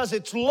it because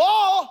it's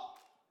law.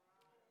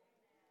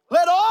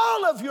 Let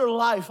all of your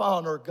life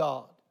honor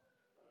God.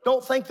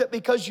 Don't think that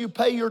because you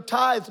pay your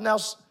tithe, now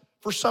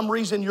for some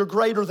reason you're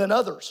greater than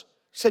others.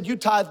 He said you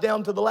tithe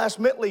down to the last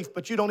mint leaf,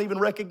 but you don't even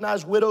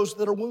recognize widows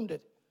that are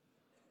wounded.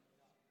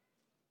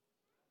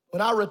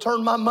 When I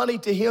return my money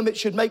to him, it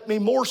should make me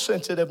more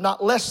sensitive,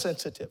 not less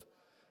sensitive.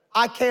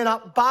 I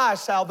cannot buy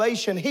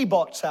salvation. He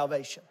bought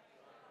salvation.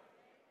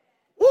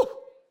 Woo!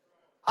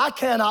 I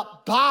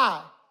cannot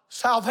buy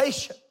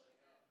salvation.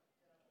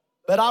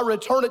 But I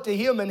return it to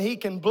him and he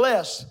can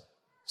bless.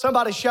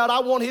 Somebody shout,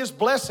 I want his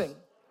blessing.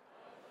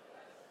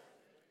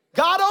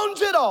 God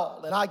owns it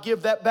all, and I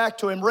give that back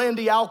to him.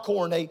 Randy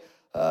Alcorn,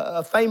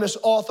 a famous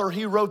author,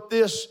 he wrote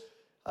this.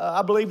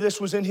 I believe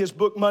this was in his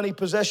book, Money,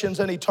 Possessions,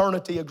 and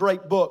Eternity, a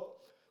great book.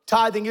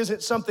 Tithing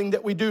isn't something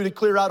that we do to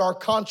clear out our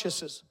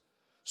consciences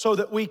so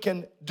that we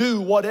can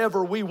do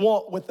whatever we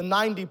want with the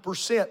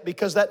 90%,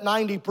 because that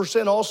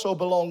 90% also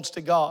belongs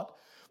to God.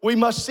 We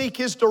must seek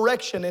his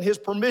direction and his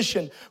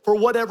permission for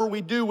whatever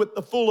we do with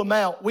the full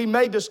amount. We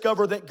may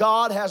discover that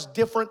God has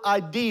different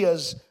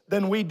ideas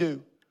than we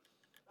do.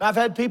 I've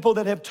had people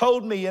that have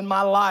told me in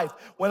my life,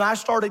 when I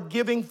started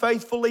giving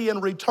faithfully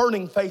and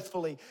returning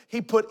faithfully, he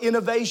put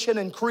innovation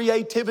and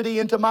creativity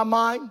into my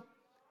mind.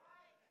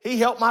 He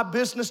helped my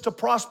business to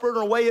prosper in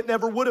a way it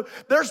never would have.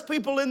 There's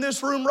people in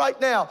this room right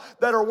now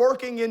that are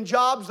working in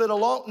jobs that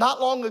not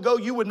long ago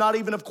you would not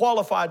even have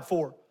qualified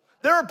for.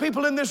 There are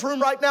people in this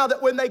room right now that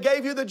when they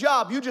gave you the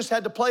job, you just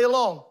had to play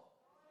along.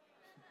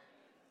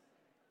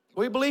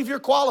 We believe you're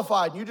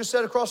qualified, and you just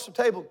sat across the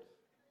table.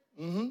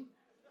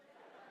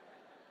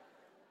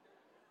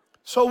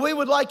 So we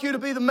would like you to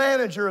be the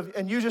manager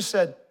and you just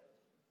said,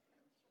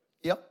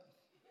 yep.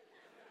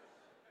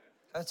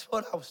 That's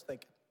what I was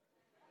thinking.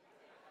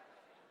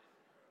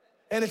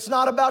 And it's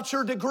not about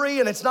your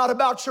degree and it's not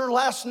about your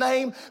last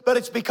name, but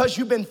it's because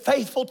you've been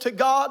faithful to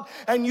God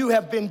and you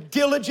have been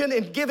diligent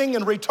in giving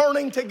and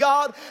returning to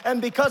God.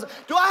 And because,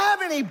 do I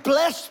have any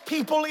blessed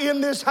people in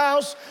this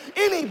house?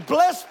 Any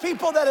blessed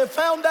people that have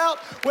found out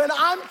when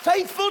I'm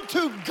faithful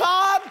to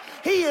God,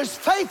 he is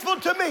faithful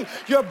to me.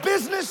 Your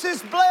business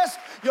is blessed.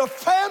 Your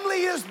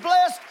family is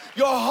blessed.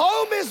 Your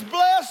home is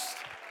blessed.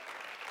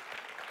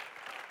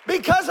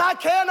 Because I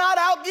cannot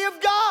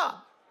outgive God.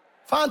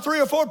 Find 3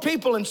 or 4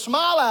 people and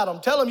smile at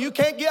them. Tell them you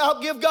can't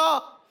outgive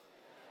God.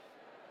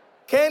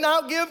 Can't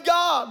outgive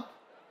God.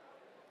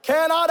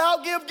 Cannot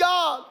outgive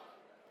God.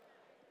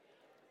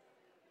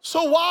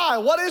 So why?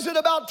 What is it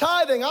about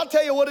tithing? I'll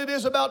tell you what it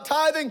is about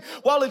tithing.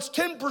 While it's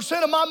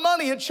 10% of my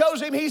money, it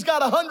shows him he's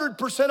got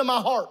 100% of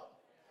my heart.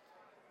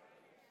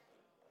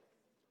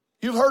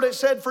 You've heard it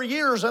said for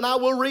years, and I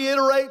will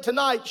reiterate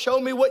tonight, show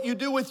me what you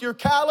do with your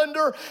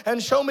calendar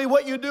and show me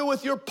what you do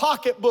with your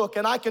pocketbook,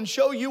 and I can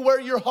show you where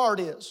your heart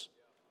is.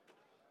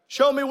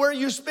 Show me where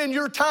you spend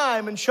your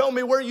time and show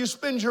me where you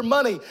spend your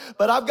money.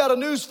 But I've got a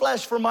news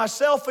flash for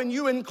myself and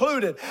you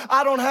included.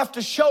 I don't have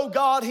to show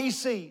God, he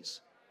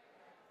sees.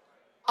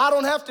 I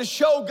don't have to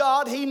show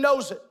God, he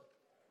knows it.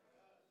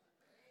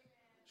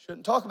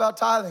 Shouldn't talk about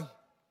tithing.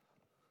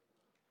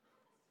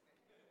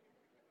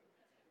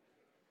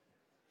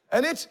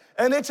 And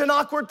it's an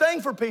awkward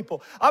thing for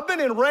people. I've been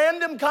in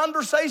random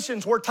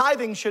conversations where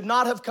tithing should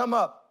not have come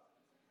up.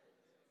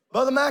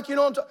 Brother Mac, you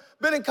know what I'm talking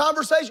about? Been in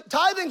conversation.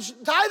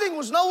 Tithing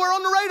was nowhere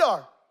on the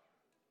radar.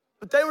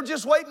 But they were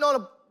just waiting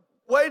on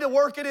a way to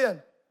work it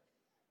in.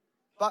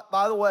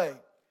 By the way,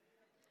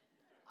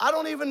 I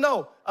don't even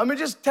know. I'm going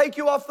to just take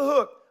you off the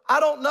hook. I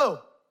don't know.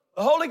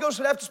 The Holy Ghost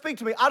would have to speak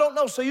to me. I don't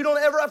know. So you don't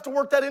ever have to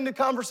work that into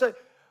conversation.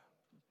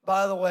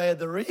 By the way,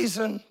 the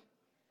reason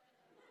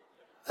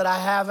that I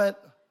haven't,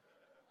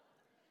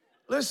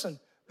 listen,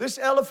 this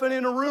elephant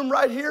in a room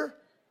right here,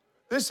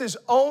 this is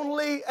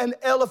only an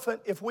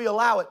elephant if we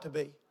allow it to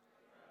be.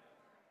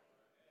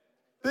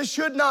 This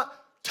should not,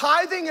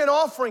 tithing and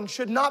offering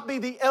should not be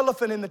the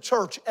elephant in the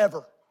church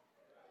ever.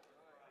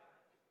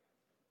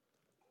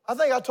 I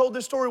think I told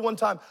this story one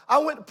time. I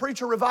went to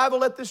preach a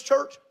revival at this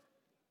church.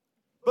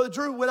 Brother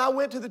Drew, when I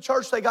went to the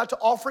church, they got to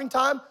offering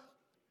time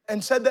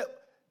and said that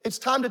it's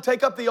time to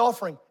take up the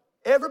offering.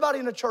 Everybody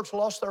in the church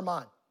lost their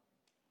mind.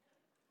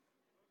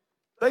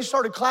 They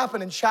started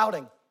clapping and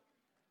shouting.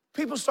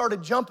 People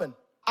started jumping.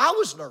 I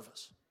was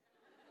nervous.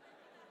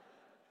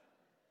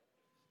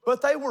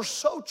 But they were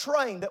so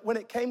trained that when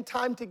it came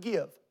time to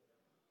give,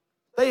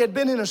 they had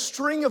been in a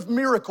string of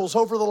miracles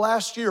over the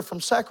last year from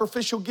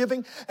sacrificial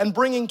giving and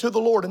bringing to the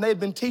Lord. And they had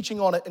been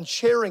teaching on it and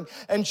sharing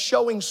and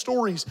showing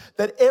stories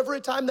that every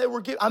time they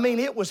were giving, I mean,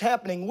 it was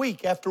happening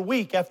week after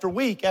week after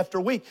week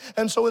after week.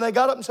 And so when they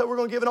got up and said, we're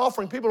going to give an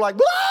offering, people were like,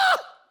 blah!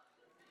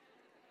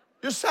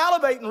 Just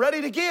salivating,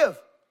 ready to give.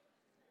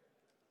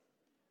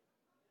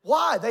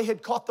 Why? They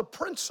had caught the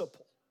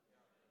principle.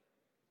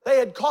 They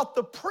had caught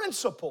the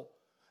principle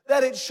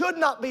that it should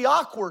not be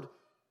awkward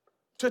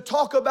to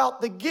talk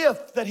about the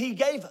gift that He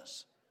gave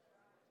us.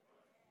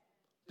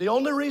 The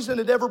only reason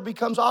it ever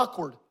becomes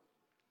awkward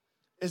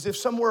is if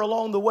somewhere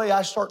along the way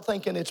I start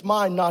thinking it's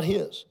mine, not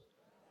His.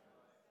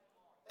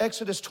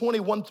 Exodus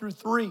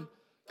 20:1-3,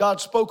 God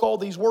spoke all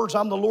these words.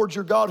 I'm the Lord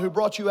your God who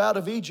brought you out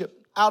of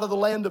Egypt, out of the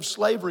land of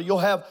slavery. You'll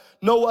have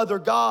no other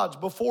gods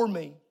before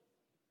me.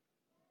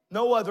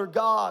 No other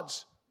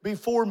gods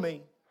before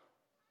me.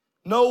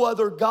 No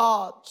other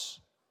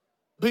gods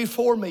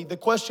before me. The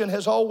question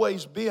has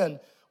always been,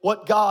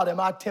 what God am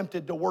I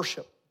tempted to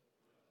worship?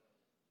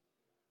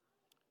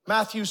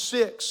 Matthew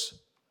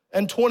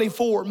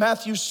 6:24.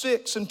 Matthew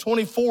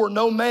 6:24.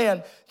 No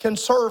man can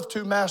serve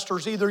two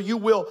masters. Either you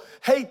will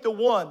hate the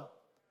one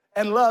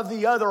and love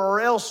the other, or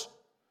else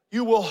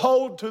you will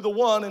hold to the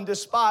one and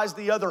despise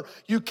the other.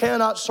 You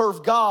cannot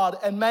serve God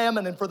and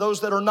mammon. And for those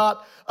that are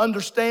not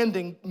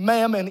understanding,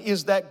 mammon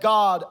is that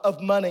god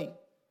of money.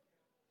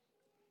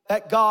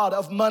 That god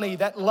of money,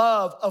 that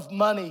love of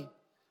money.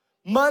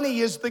 Money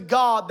is the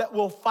god that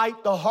will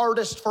fight the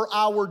hardest for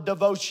our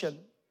devotion.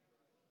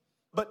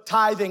 But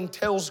tithing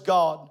tells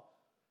God,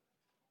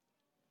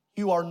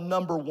 you are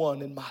number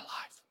one in my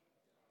life.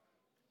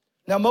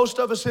 Now, most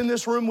of us in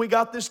this room, we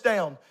got this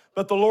down,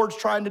 but the Lord's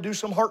trying to do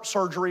some heart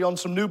surgery on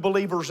some new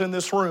believers in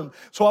this room.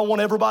 So I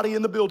want everybody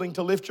in the building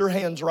to lift your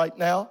hands right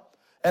now,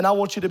 and I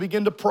want you to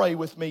begin to pray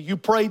with me. You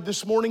prayed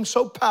this morning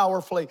so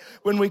powerfully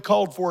when we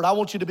called for it. I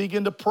want you to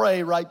begin to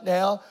pray right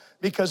now,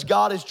 because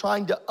God is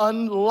trying to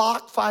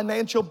unlock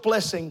financial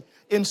blessing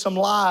in some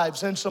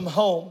lives and some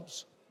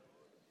homes.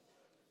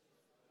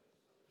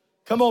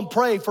 Come on,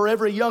 pray for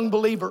every young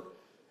believer.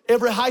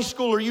 Every high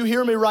schooler, you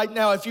hear me right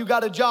now. If you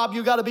got a job,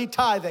 you got to be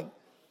tithing.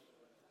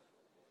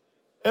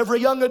 Every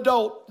young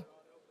adult,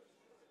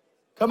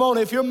 come on,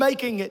 if you're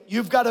making it,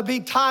 you've got to be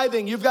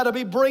tithing. You've got to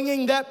be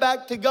bringing that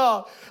back to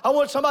God. I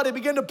want somebody to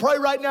begin to pray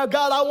right now.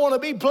 God, I want to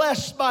be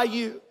blessed by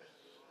you.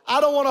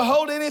 I don't want to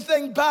hold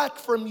anything back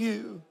from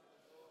you.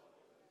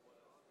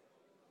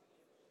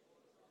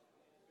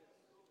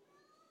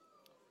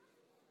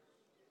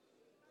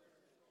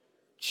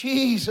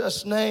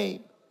 Jesus'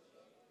 name.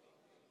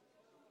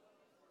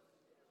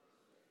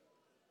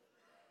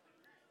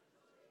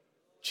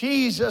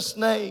 Jesus'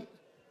 name.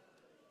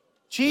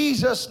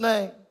 Jesus'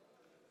 name.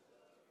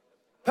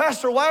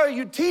 Pastor, why are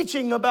you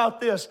teaching about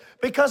this?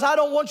 Because I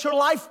don't want your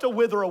life to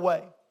wither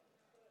away.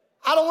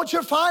 I don't want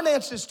your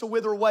finances to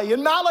wither away.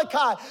 In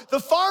Malachi, the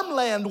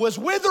farmland was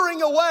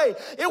withering away.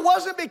 It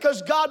wasn't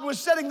because God was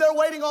sitting there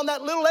waiting on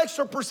that little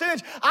extra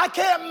percentage. I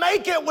can't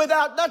make it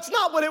without. That's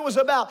not what it was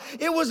about.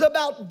 It was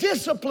about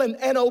discipline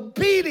and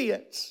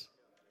obedience.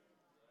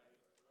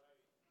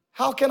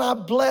 How can I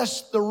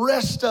bless the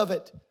rest of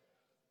it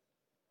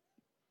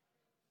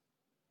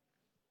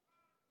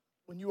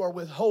when you are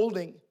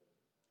withholding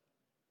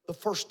the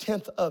first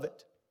tenth of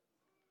it?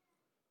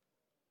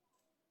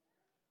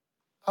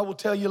 I will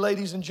tell you,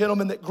 ladies and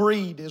gentlemen, that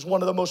greed is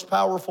one of the most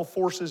powerful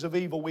forces of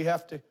evil we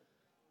have to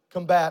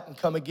combat and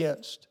come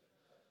against.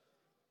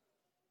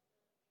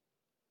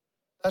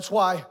 That's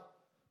why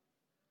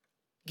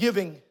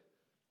giving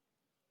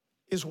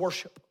is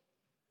worship.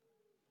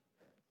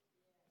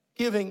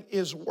 Giving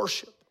is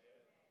worship.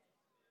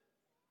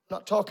 I'm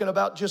not talking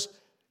about just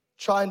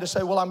trying to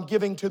say, well, I'm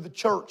giving to the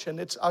church,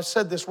 and I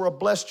said this, we're a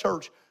blessed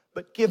church,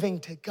 but giving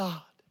to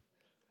God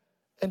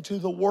and to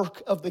the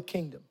work of the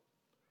kingdom.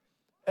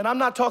 And I'm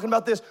not talking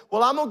about this,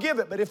 well, I'm going to give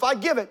it, but if I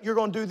give it, you're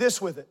going to do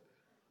this with it.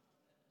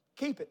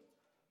 Keep it.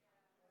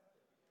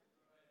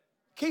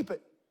 Keep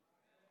it.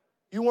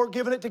 You weren't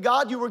giving it to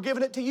God, you were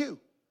giving it to you.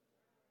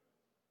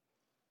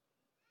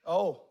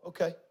 Oh,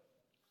 okay.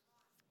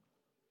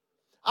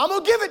 I'm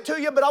going to give it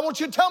to you, but I want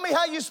you to tell me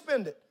how you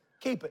spend it.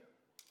 Keep it.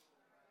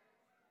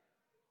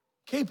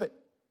 Keep it.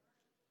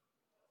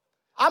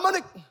 I'm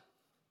going to...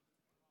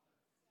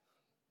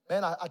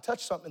 Man, I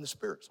touched something in the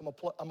spirit, so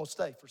I'm going to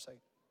stay for a second.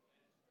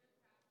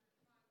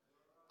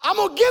 I'm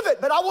going to give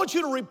it, but I want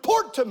you to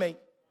report to me.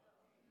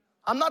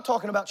 I'm not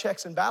talking about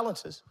checks and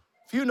balances.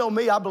 If you know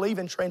me, I believe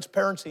in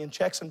transparency and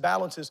checks and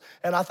balances,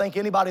 and I think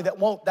anybody that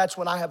won't, that's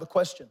when I have a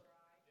question.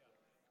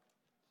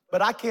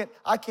 But I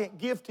can't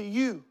give to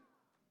you.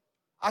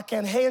 I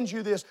can't hand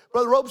you this.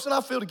 Brother Robeson,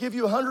 I feel to give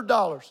you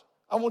 $100.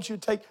 I want you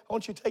to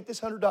take this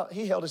 $100.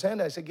 He held his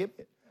hand out. He said, give me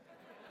it.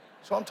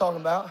 That's what I'm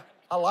talking about.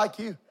 I like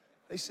you.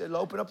 They said,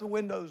 open up the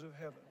windows of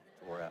heaven.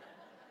 Pour out.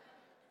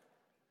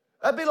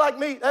 That'd be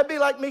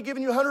like me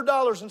giving you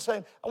 $100 and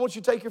saying, I want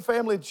you to take your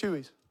family to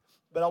Chewy's,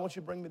 but I want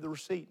you to bring me the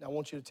receipt, and I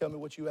want you to tell me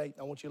what you ate,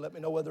 and I want you to let me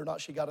know whether or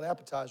not she got an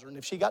appetizer. And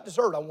if she got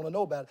dessert, I want to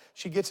know about it.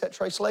 She gets that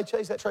tres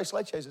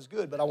leches is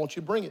good, but I want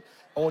you to bring it.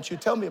 I want you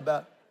to tell me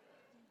about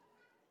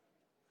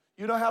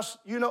it.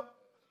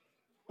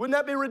 Wouldn't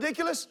that be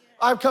ridiculous?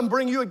 I come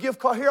bring you a gift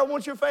card. Here, I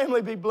want your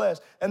family to be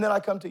blessed. And then I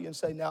come to you and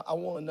say, now, I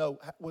want to know,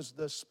 was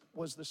the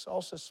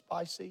salsa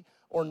spicy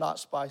or not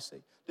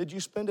spicy? Did you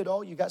spend it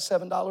all? You got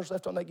 $7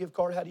 left on that gift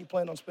card. How do you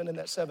plan on spending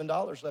that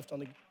 $7 left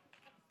on the...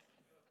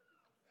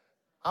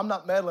 I'm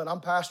not meddling.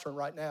 I'm pastoring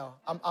right now.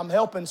 I'm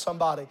helping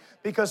somebody.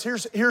 Because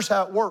here's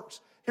how it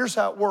works. Here's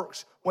how it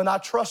works. When I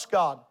trust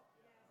God,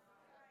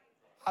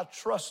 I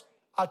trust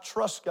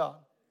God.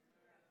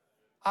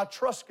 I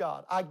trust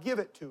God. I give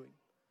it to Him.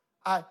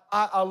 I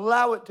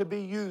allow it to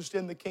be used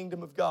in the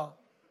kingdom of God.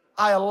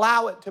 I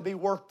allow it to be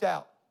worked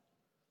out.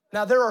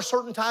 Now, there are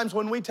certain times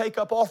when we take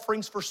up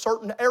offerings for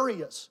certain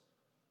areas.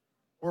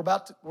 We're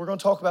going to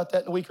talk about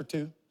that in a week or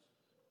two.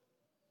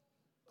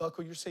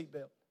 Buckle your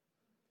seatbelt.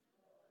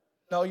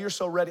 No, you're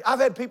so ready. I've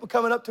had people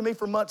coming up to me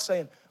for months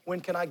saying, when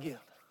can I give?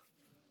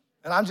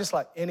 And I'm just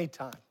like,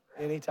 anytime.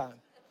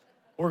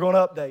 We're going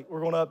to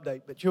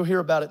update. But you'll hear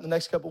about it in the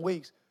next couple of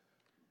weeks.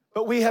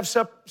 But we have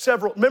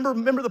several.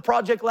 Remember the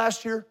project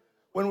last year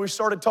when we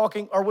started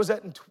talking, or was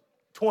that in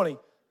 20?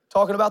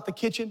 Talking about the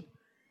kitchen,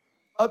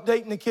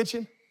 updating the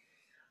kitchen.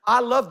 I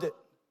loved it.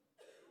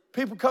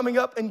 People coming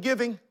up and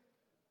giving.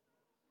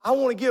 I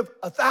want to give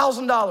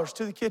 $1,000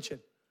 to the kitchen.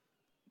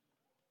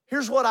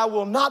 Here's what I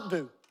will not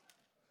do.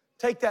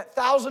 Take that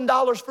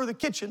 $1,000 for the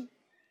kitchen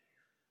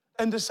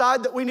and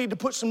decide that we need to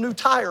put some new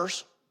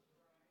tires.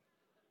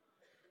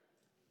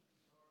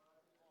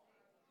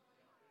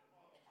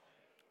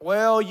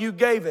 Well, you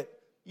gave it.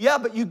 Yeah,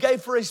 but you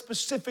gave for a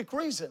specific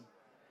reason.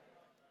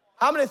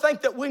 How many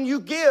think that when you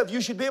give,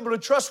 you should be able to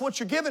trust what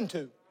you're giving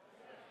to?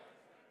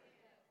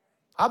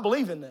 I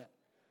believe in that.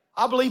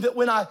 I believe that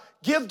when I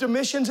give to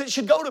missions, it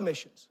should go to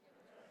missions.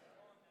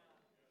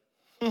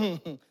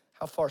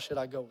 How far should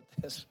I go with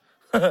this?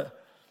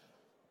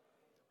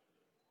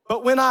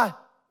 But when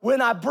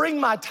I bring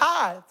my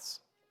tithes,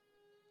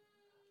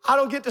 I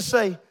don't get to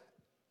say,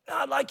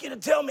 I'd like you to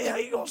tell me how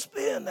you're going to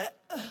spend that.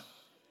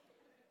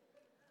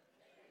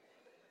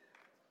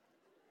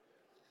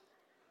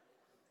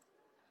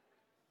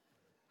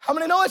 How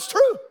many know it's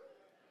true?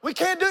 We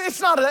can't do it. It's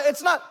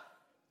not.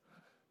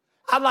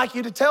 I'd like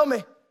you to tell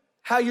me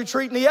how you're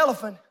treating the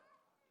elephant.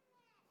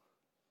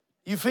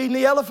 You feeding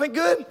the elephant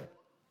good?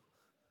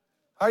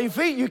 How you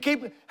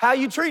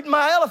treating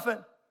my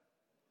elephant?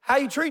 How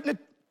you treating it?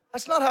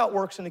 That's not how it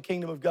works in the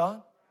kingdom of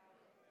God.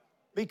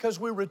 Because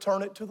we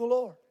return it to the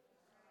Lord.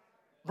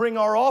 Bring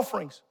our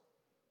offerings.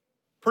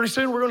 Pretty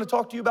soon we're going to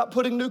talk to you about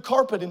putting new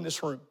carpet in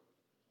this room.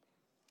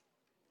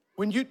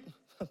 When you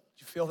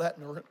feel that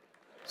in the room?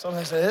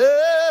 Somebody say,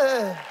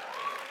 hey.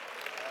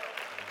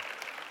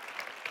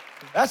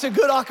 That's a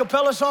good a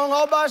cappella song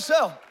all by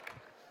itself.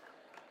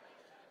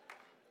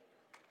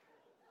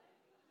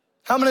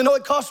 How many know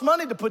it costs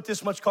money to put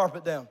this much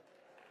carpet down?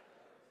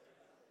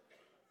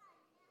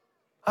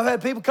 I've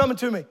had people coming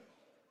to me,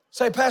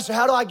 say, Pastor,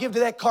 how do I give to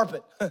that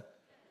carpet?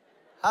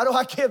 How do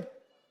I give?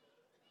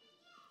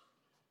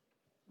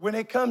 When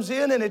it comes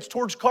in and it's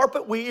towards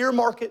carpet, we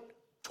earmark it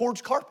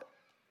towards carpet.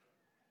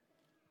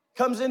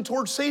 Comes in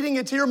towards seating,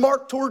 it's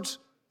earmarked towards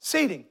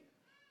seating.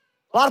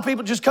 A lot of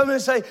people just come in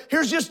and say,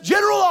 here's just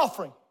general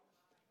offering.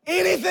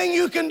 Anything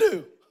you can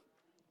do.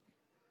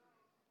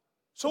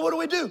 So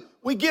what do?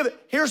 We give it.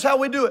 Here's how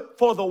we do it.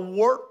 For the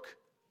work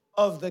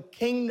of the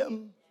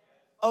kingdom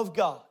of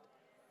God.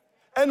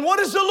 And what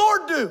does the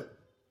Lord do?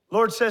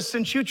 Lord says,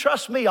 since you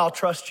trust me, I'll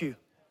trust you.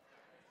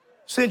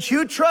 Since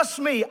you trust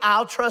me,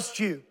 I'll trust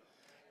you.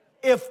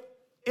 If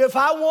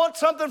I want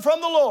something from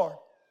the Lord,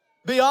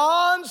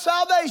 beyond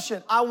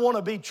salvation, I want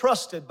to be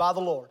trusted by the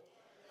Lord.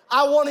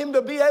 I want Him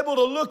to be able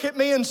to look at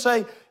me and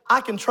say,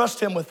 I can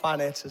trust Him with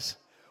finances.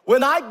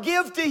 When I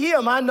give to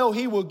him, I know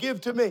he will give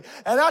to me.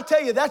 And I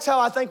tell you, that's how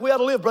I think we ought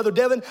to live, Brother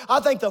Devin.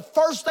 I think the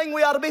first thing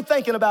we ought to be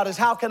thinking about is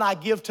how can I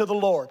give to the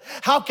Lord?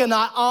 How can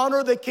I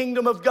honor the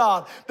kingdom of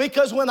God?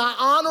 Because when I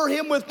honor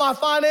him with my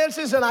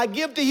finances and I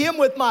give to him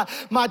with my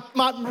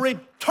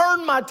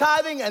return my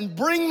tithing and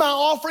bring my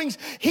offerings,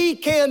 he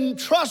can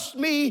trust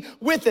me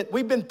with it.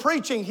 We've been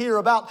preaching here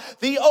about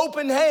the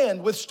open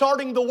hand with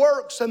starting the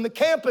works and the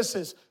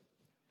campuses.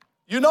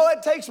 You know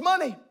it takes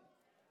money.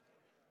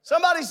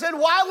 Somebody said,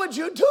 why would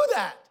you do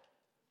that?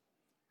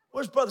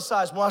 Where's Brother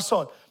Sizemore? I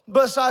saw him.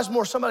 Brother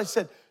Sizemore, somebody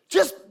said,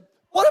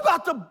 what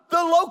about the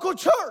local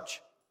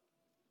church?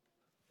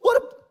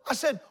 I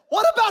said,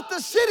 what about the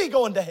city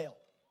going to hell?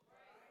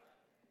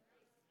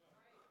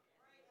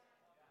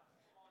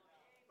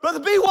 Brother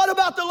B, what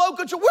about the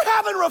local church? We're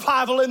having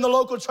revival in the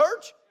local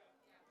church.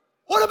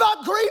 What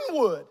about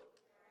Greenwood?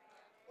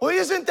 Well,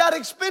 isn't that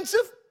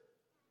expensive?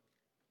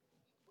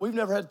 We've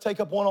never had to take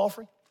up one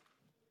offering.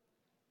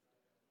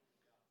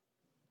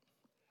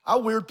 I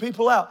weird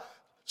people out.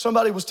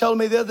 Somebody was telling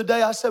me the other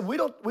day, I said, we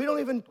don't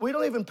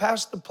even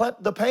pass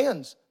the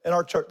pans in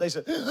our church. They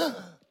said,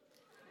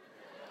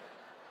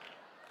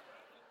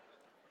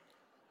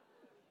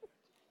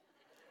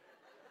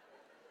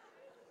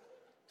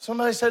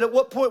 somebody said, at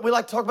what point, we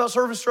like to talk about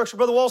service structure.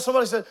 Brother Wall,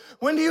 somebody said,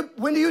 when do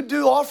you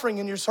do offering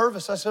in your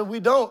service? I said, we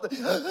don't.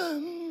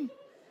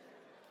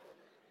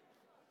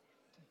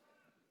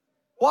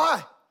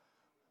 Why?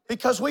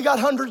 Because we got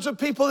hundreds of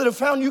people that have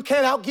found you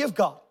can't outgive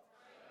God.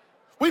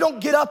 We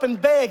don't get up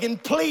and beg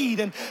and plead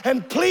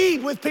and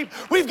plead with people.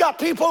 We've got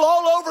people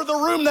all over the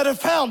room that have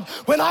found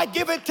when I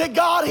give it to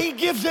God, he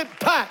gives it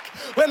back.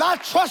 When I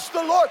trust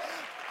the Lord.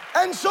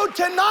 And so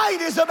tonight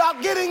is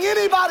about getting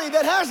anybody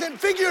that hasn't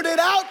figured it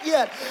out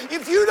yet.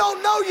 If you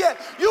don't know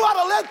yet, you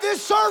ought to let this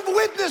serve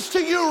witness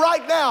to you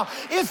right now.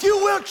 If you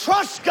will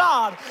trust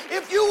God,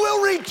 if you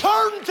will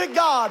return to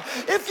God,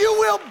 if you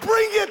will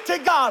bring it to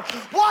God,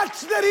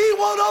 watch that he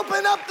won't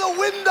open up the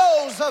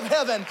windows of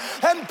heaven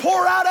and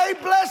pour out a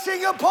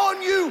blessing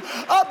upon you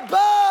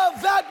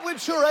above that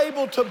which you're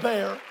able to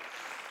bear.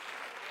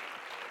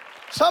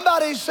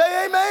 Somebody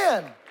say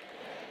amen.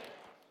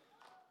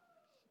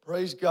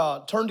 Praise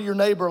God. Turn to your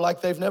neighbor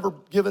like they've never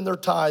given their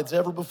tithes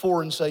ever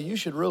before and say, you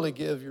should really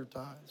give your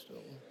tithes.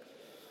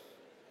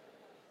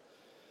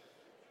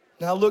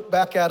 Now look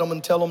back at them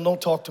and tell them, don't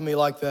talk to me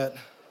like that.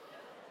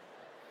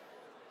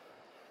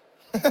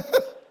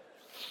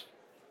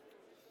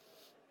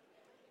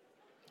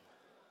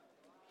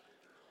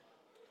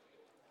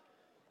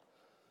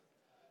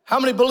 How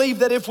many believe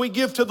that if we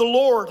give to the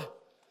Lord,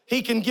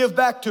 he can give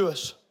back to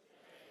us?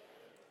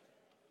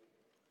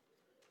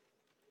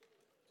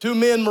 Two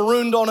men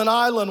marooned on an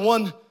island.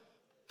 One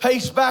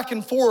paced back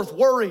and forth,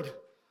 worried,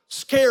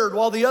 scared,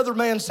 while the other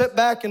man sat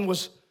back and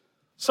was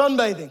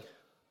sunbathing.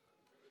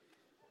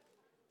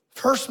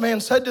 First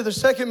man said to the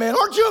second man,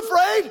 aren't you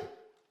afraid?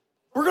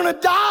 We're going to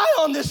die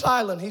on this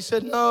island. He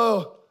said,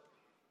 no.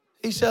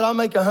 He said, I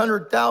make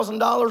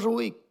 $100,000 a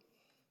week.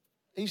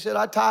 He said,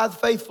 I tithe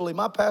faithfully.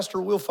 My pastor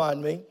will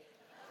find me.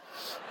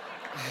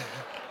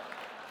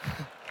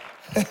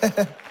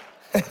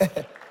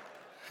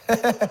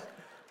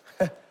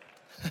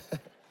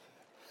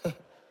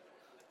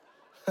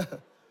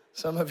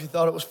 Some of you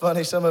thought it was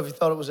funny. Some of you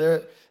thought it was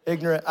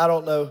ignorant. I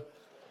don't know.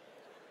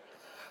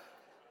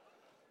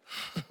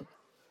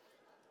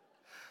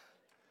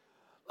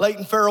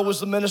 Leighton Farrell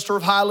was the minister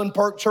of Highland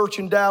Park Church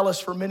in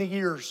Dallas for many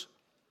years.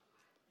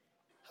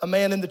 A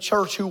man in the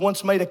church who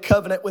once made a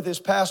covenant with his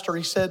pastor.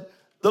 He said,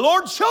 the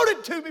Lord showed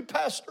it to me,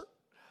 pastor.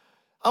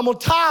 I'm going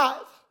to tithe.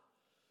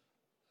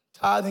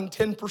 Tithing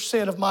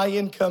 10% of my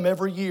income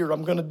every year.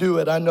 I'm going to do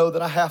it. I know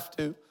that I have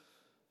to.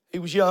 He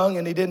was young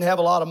and he didn't have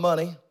a lot of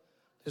money.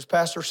 His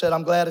pastor said,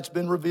 I'm glad it's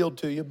been revealed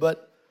to you,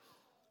 but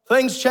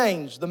things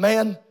changed. The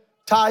man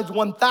tithed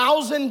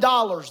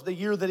 $1,000 the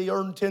year that he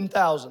earned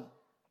 $10,000.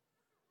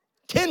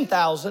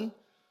 $10,000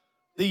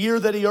 the year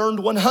that he earned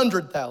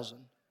 $100,000.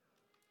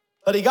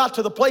 But he got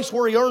to the place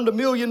where he earned $1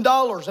 million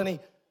and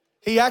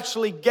he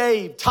actually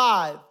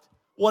tithed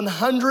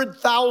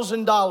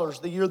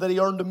 $100,000 the year that he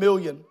earned $1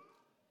 million.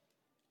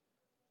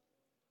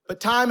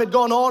 But time had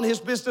gone on, his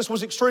business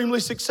was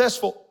extremely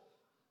successful.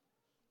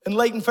 And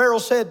Leighton Farrell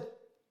said,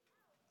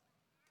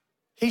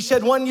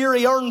 one year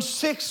he earned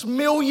 $6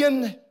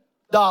 million.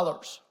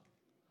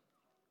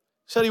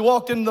 Said he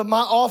walked into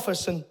my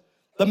office and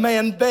the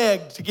man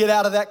begged to get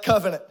out of that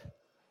covenant.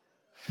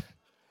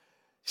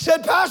 He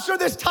said, Pastor,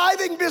 this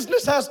tithing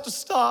business has to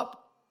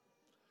stop.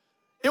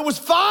 It was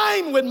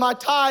fine when my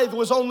tithe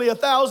was only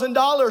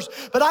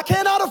 $1,000, but I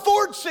cannot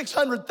afford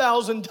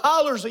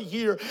 $600,000 a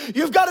year.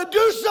 You've got to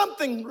do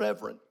something,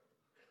 Reverend.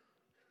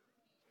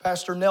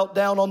 Pastor knelt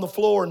down on the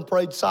floor and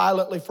prayed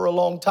silently for a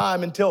long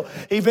time until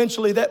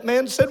eventually that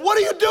man said, what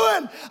are you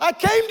doing? I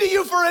came to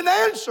you for an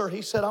answer.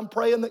 He said, I'm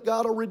praying that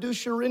God will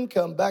reduce your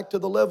income back to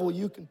the level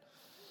you can.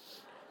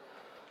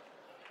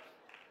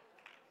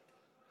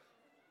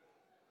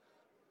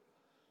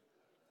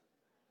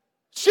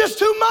 It's just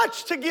too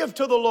much to give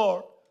to the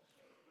Lord.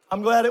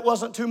 I'm glad it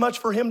wasn't too much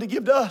for him to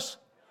give to us.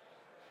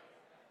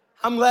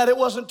 I'm glad it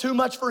wasn't too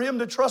much for him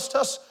to trust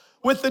us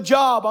with the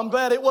job. I'm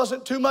glad it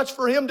wasn't too much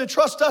for him to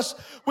trust us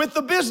with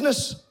the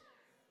business.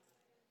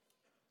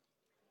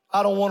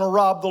 I don't want to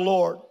rob the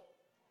Lord.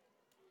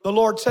 The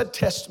Lord said,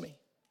 test me.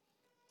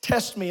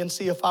 Test me and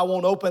see if I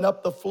won't open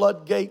up the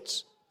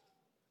floodgates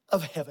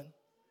of heaven.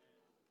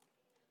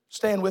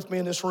 Stand with me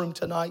in this room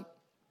tonight.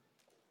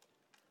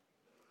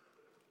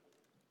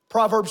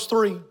 Proverbs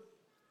 3,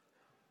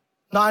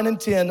 9 and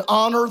 10.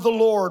 Honor the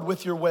Lord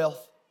with your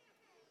wealth.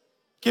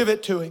 Give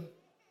it to him.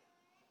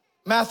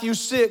 Matthew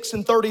 6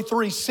 and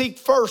 33. Seek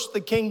first the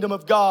kingdom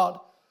of God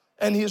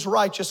and his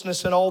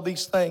righteousness and all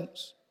these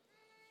things.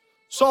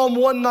 Psalm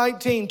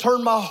 119.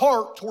 Turn my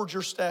heart towards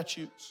your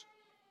statutes.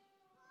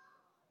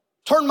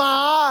 Turn my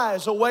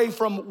eyes away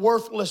from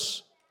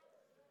worthless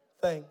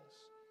things.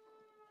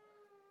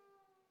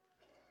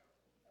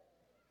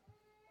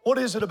 What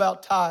is it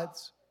about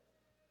tithes?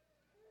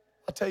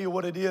 I'll tell you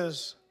what it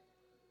is.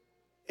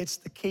 It's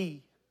the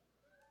key.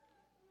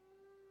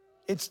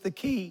 It's the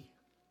key.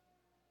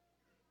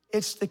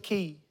 It's the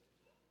key.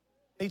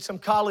 Need some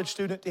college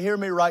student to hear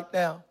me right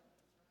now.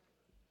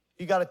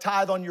 You got to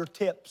tithe on your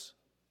tips.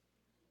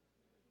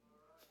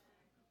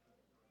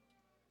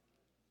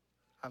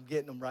 I'm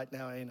getting them right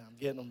now, ain't I? I'm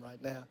getting them right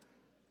now.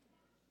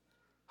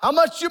 How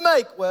much you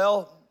make?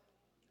 Well,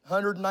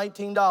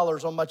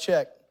 $119 on my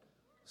check.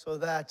 So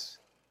that's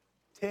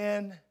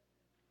 10.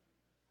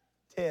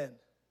 Yeah,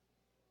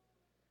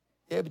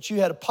 but you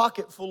had a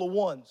pocket full of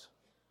ones.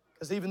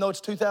 Because even though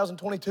it's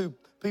 2022,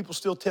 people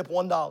still tip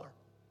 $1.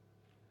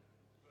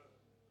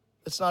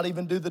 Let's not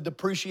even do the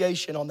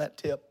depreciation on that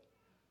tip.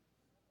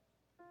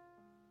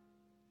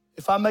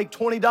 If I make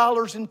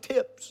 $20 in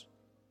tips,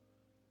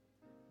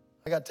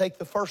 I got to take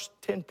the first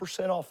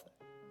 10% off.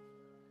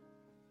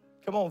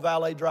 Come on,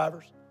 valet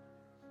drivers.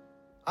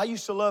 I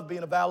used to love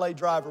being a valet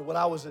driver when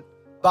I was at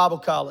Bible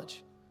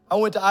college. I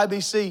went to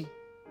IBC.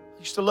 I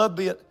used to love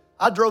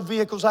I drove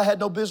vehicles I had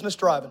no business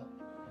driving.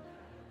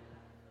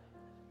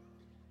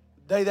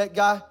 The day that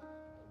guy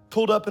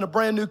pulled up in a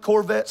brand new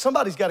Corvette.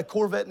 Somebody's got a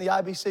Corvette in the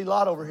IBC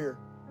lot over here.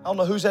 I don't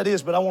know whose that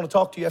is, but I want to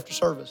talk to you after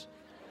service.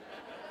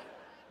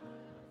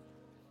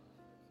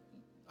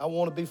 I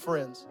want to be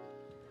friends.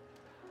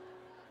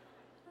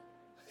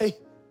 Hey,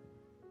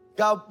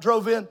 guy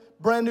drove in,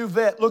 brand new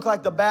Vet, looked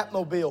like the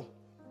Batmobile.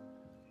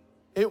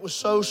 It was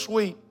so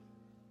sweet.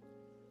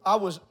 I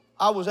was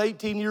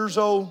 18 years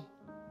old.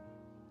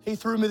 He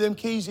threw me them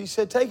keys. He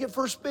said, take it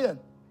for a spin.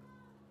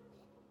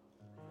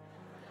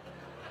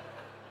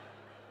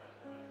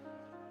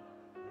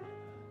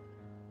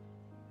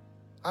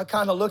 I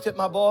kind of looked at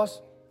my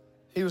boss.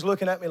 He was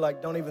looking at me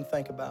like, don't even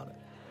think about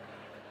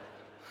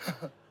it.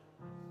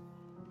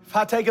 If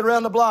I take it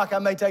around the block, I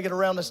may take it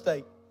around the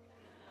state.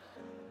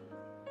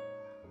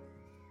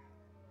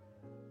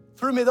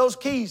 Threw me those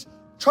keys,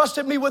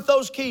 trusted me with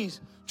those keys,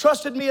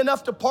 trusted me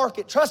enough to park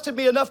it, trusted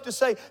me enough to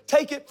say,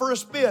 take it for a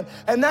spin.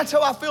 And that's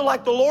how I feel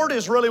like the Lord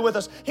is really with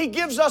us. He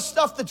gives us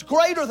stuff that's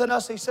greater than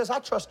us. He says, I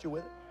trust you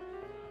with it.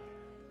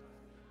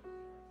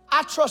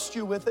 I trust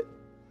you with it.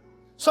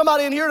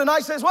 Somebody in here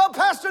tonight says, well,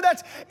 Pastor,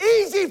 that's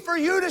easy for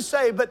you to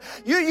say, but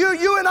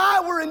you and I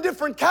were in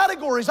different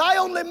categories. I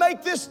only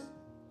make this.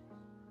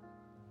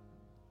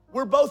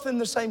 We're both in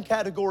the same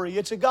category.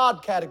 It's a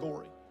God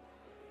category.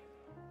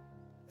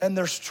 And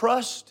there's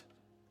trust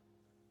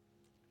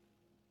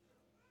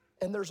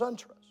and there's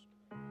untrust.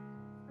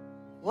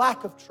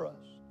 Lack of trust.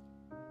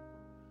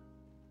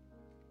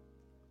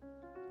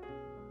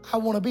 I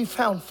want to be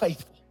found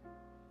faithful.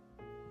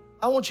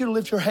 I want you to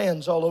lift your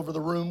hands all over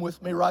the room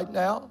with me right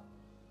now.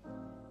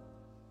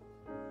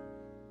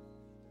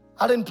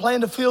 I didn't plan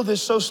to feel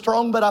this so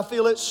strong, but I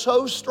feel it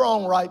so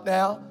strong right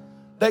now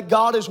that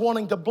God is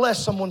wanting to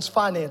bless someone's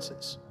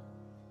finances.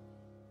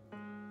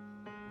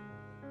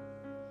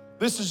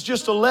 This is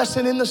just a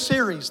lesson in the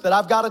series that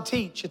I've got to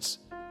teach.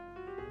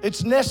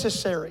 It's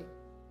necessary.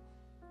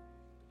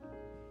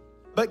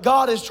 But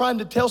God is trying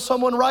to tell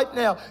someone right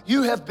now,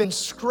 you have been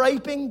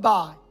scraping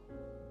by.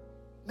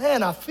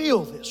 Man, I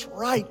feel this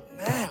right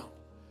now.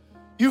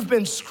 You've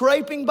been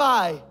scraping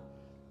by,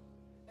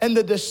 and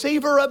the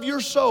deceiver of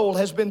your soul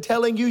has been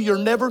telling you you're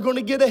never going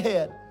to get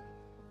ahead.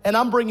 And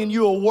I'm bringing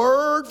you a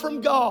word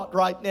from God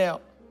right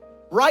now,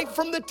 right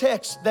from the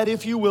text, that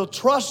if you will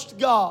trust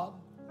God,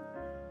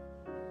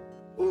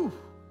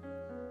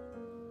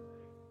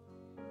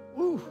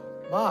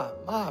 my.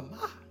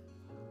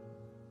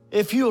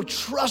 If you'll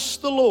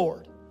trust the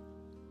Lord,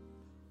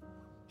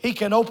 He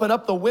can open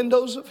up the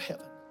windows of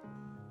heaven.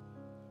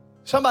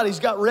 Somebody's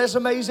got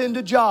resumes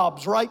into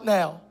jobs right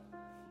now.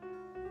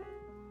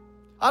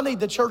 I need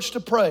the church to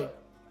pray.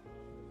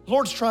 The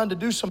Lord's trying to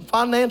do some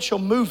financial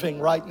moving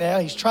right now.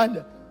 He's trying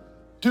to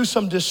do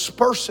some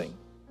dispersing.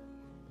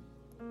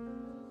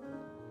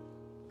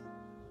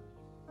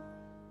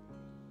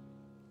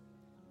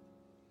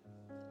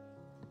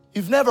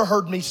 You've never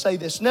heard me say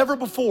this, never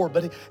before,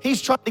 but He's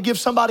trying to give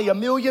somebody $1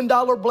 million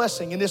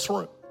blessing in this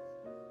room.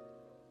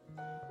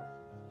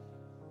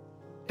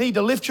 Need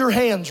to lift your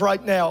hands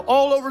right now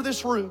all over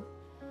this room.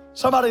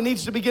 Somebody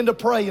needs to begin to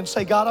pray and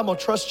say, God, I'm going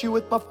to trust you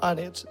with my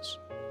finances.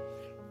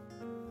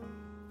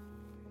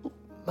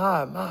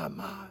 My.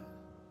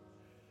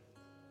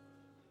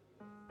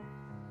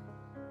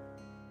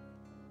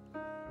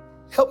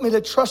 Help me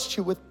to trust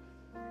you with.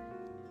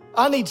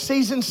 I need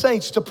seasoned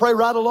saints to pray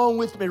right along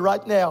with me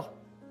right now.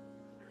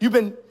 You've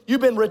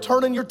been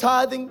returning your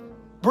tithing,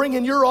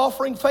 bringing your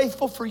offering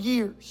faithful for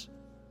years.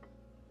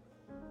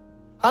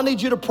 I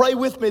need you to pray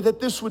with me that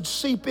this would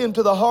seep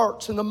into the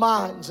hearts and the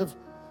minds of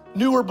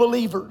newer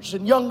believers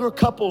and younger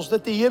couples,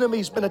 that the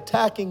enemy's been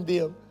attacking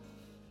them.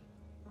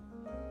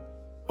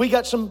 We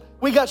got some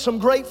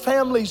great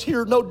families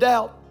here, no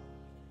doubt.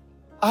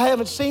 I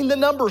haven't seen the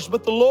numbers,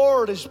 but the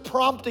Lord is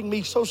prompting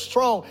me so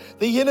strong.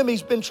 The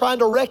enemy's been trying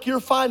to wreck your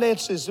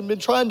finances and been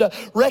trying to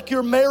wreck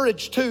your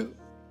marriage too.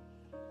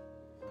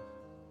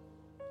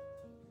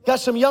 Got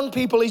some young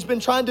people, he's been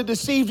trying to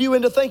deceive you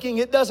into thinking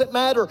it doesn't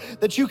matter,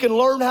 that you can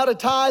learn how to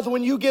tithe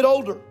when you get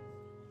older.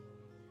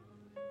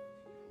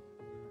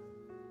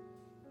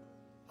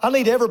 I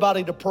need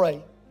everybody to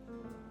pray.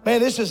 Man,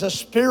 this is a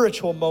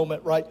spiritual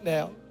moment right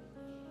now.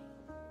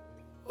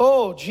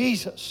 Oh,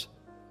 Jesus.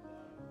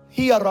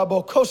 Oh,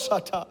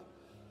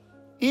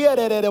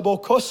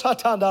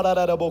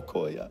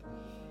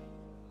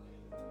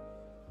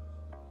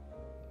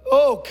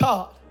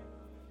 God.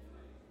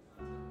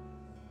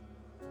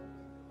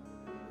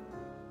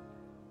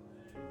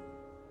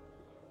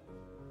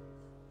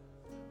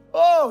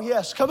 Oh,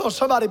 yes. Come on,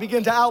 somebody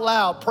begin to out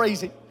loud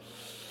praise Him.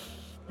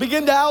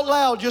 Begin to out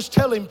loud just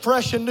tell Him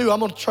fresh and new, I'm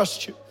going to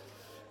trust you.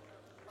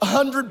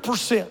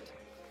 100%.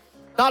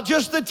 Not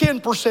just the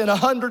 10%,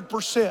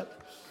 100%.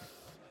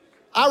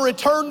 I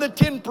return the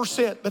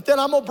 10%, but then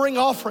I'm going to bring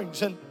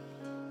offerings and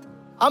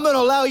I'm going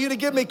to allow you to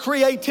give me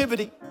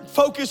creativity.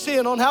 Focus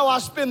in on how I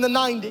spend the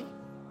 90.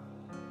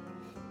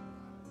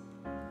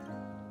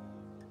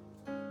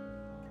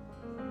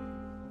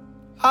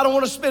 I don't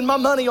want to spend my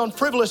money on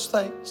frivolous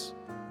things.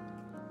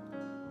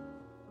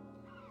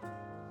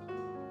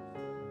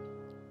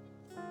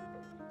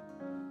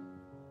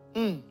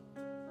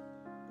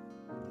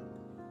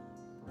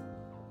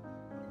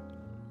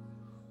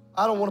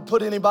 I don't want to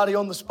put anybody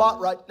on the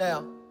spot right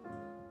now.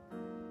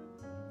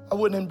 I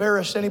wouldn't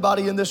embarrass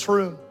anybody in this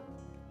room.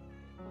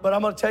 But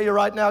I'm going to tell you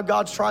right now,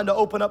 God's trying to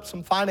open up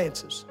some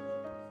finances.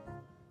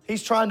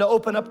 He's trying to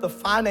open up the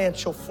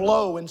financial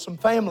flow in some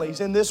families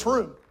in this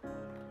room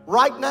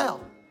right now.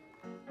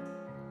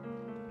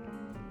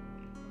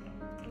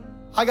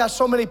 I got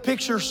so many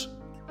pictures.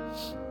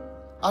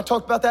 I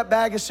talked about that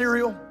bag of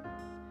cereal,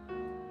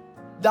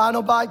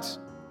 Dino Bites.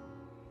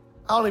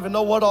 I don't even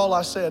know what all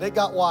I said. It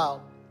got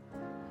wild.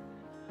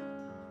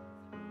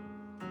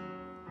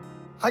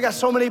 I got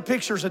so many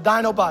pictures of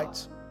Dino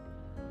Bites.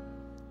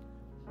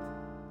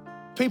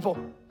 People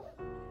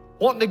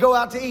wanting to go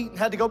out to eat and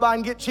had to go by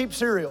and get cheap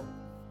cereal.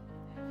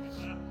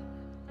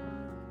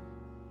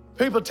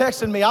 People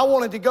texting me, I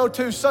wanted to go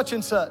to such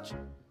and such.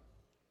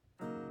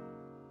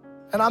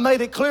 And I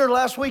made it clear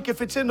last week,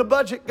 if it's in the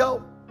budget,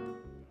 go.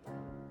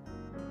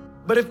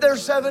 But if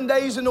there's 7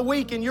 days in the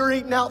week and you're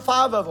eating out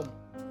 5 of them,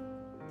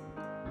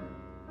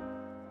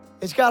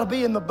 it's got to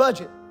be in the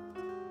budget.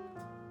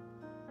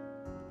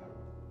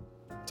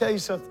 Tell you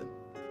something.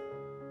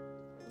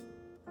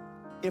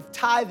 If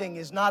tithing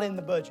is not in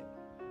the budget,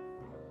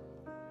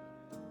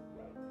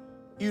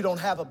 you don't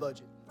have a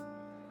budget.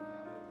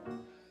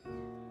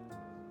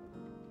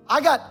 I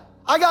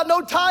got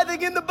no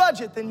tithing in the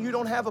budget, then you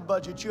don't have a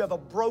budget. You have a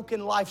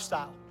broken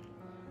lifestyle.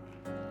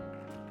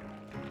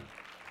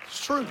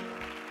 It's true.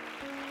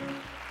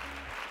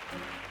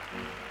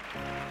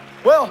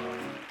 Well,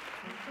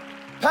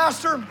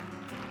 Pastor,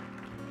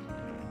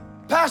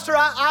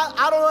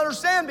 I don't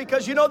understand,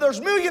 because you know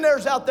there's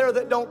millionaires out there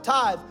that don't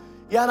tithe.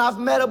 Yeah, and I've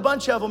met a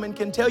bunch of them and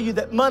can tell you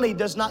that money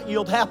does not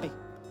yield happy.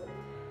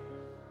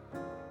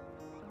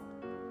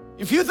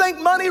 If you think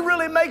money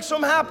really makes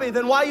them happy,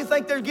 then why do you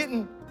think they're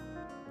getting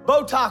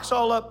Botox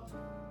all up?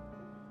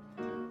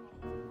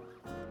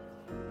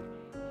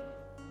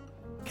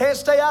 Can't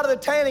stay out of the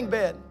tanning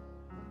bed.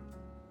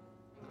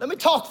 Let me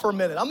talk for a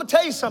minute. I'm going to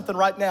tell you something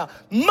right now.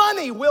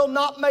 Money will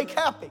not make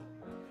happy.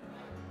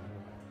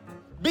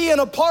 Being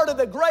a part of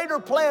the greater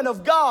plan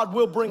of God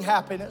will bring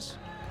happiness.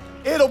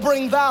 It'll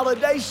bring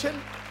validation.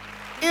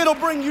 It'll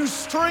bring you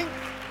strength.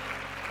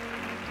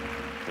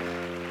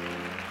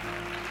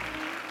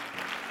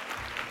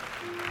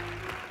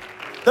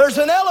 There's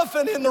an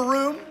elephant in the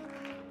room,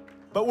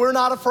 but we're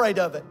not afraid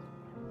of it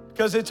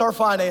because it's our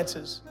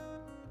finances.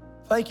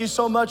 Thank you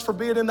so much for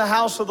being in the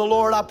house of the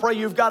Lord. I pray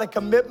you've got a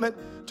commitment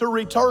to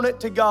return it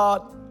to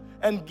God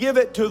and give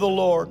it to the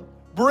Lord,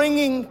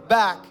 bringing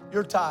back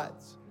your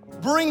tithes,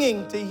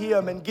 bringing to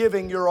Him and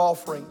giving your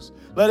offerings.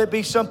 Let it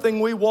be something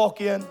we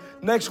walk in.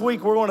 Next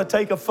week, we're going to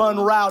take a fun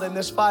route in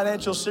this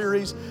financial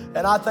series,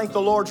 and I think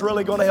the Lord's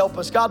really going to help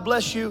us. God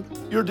bless you.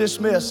 You're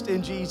dismissed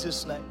in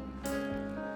Jesus' name.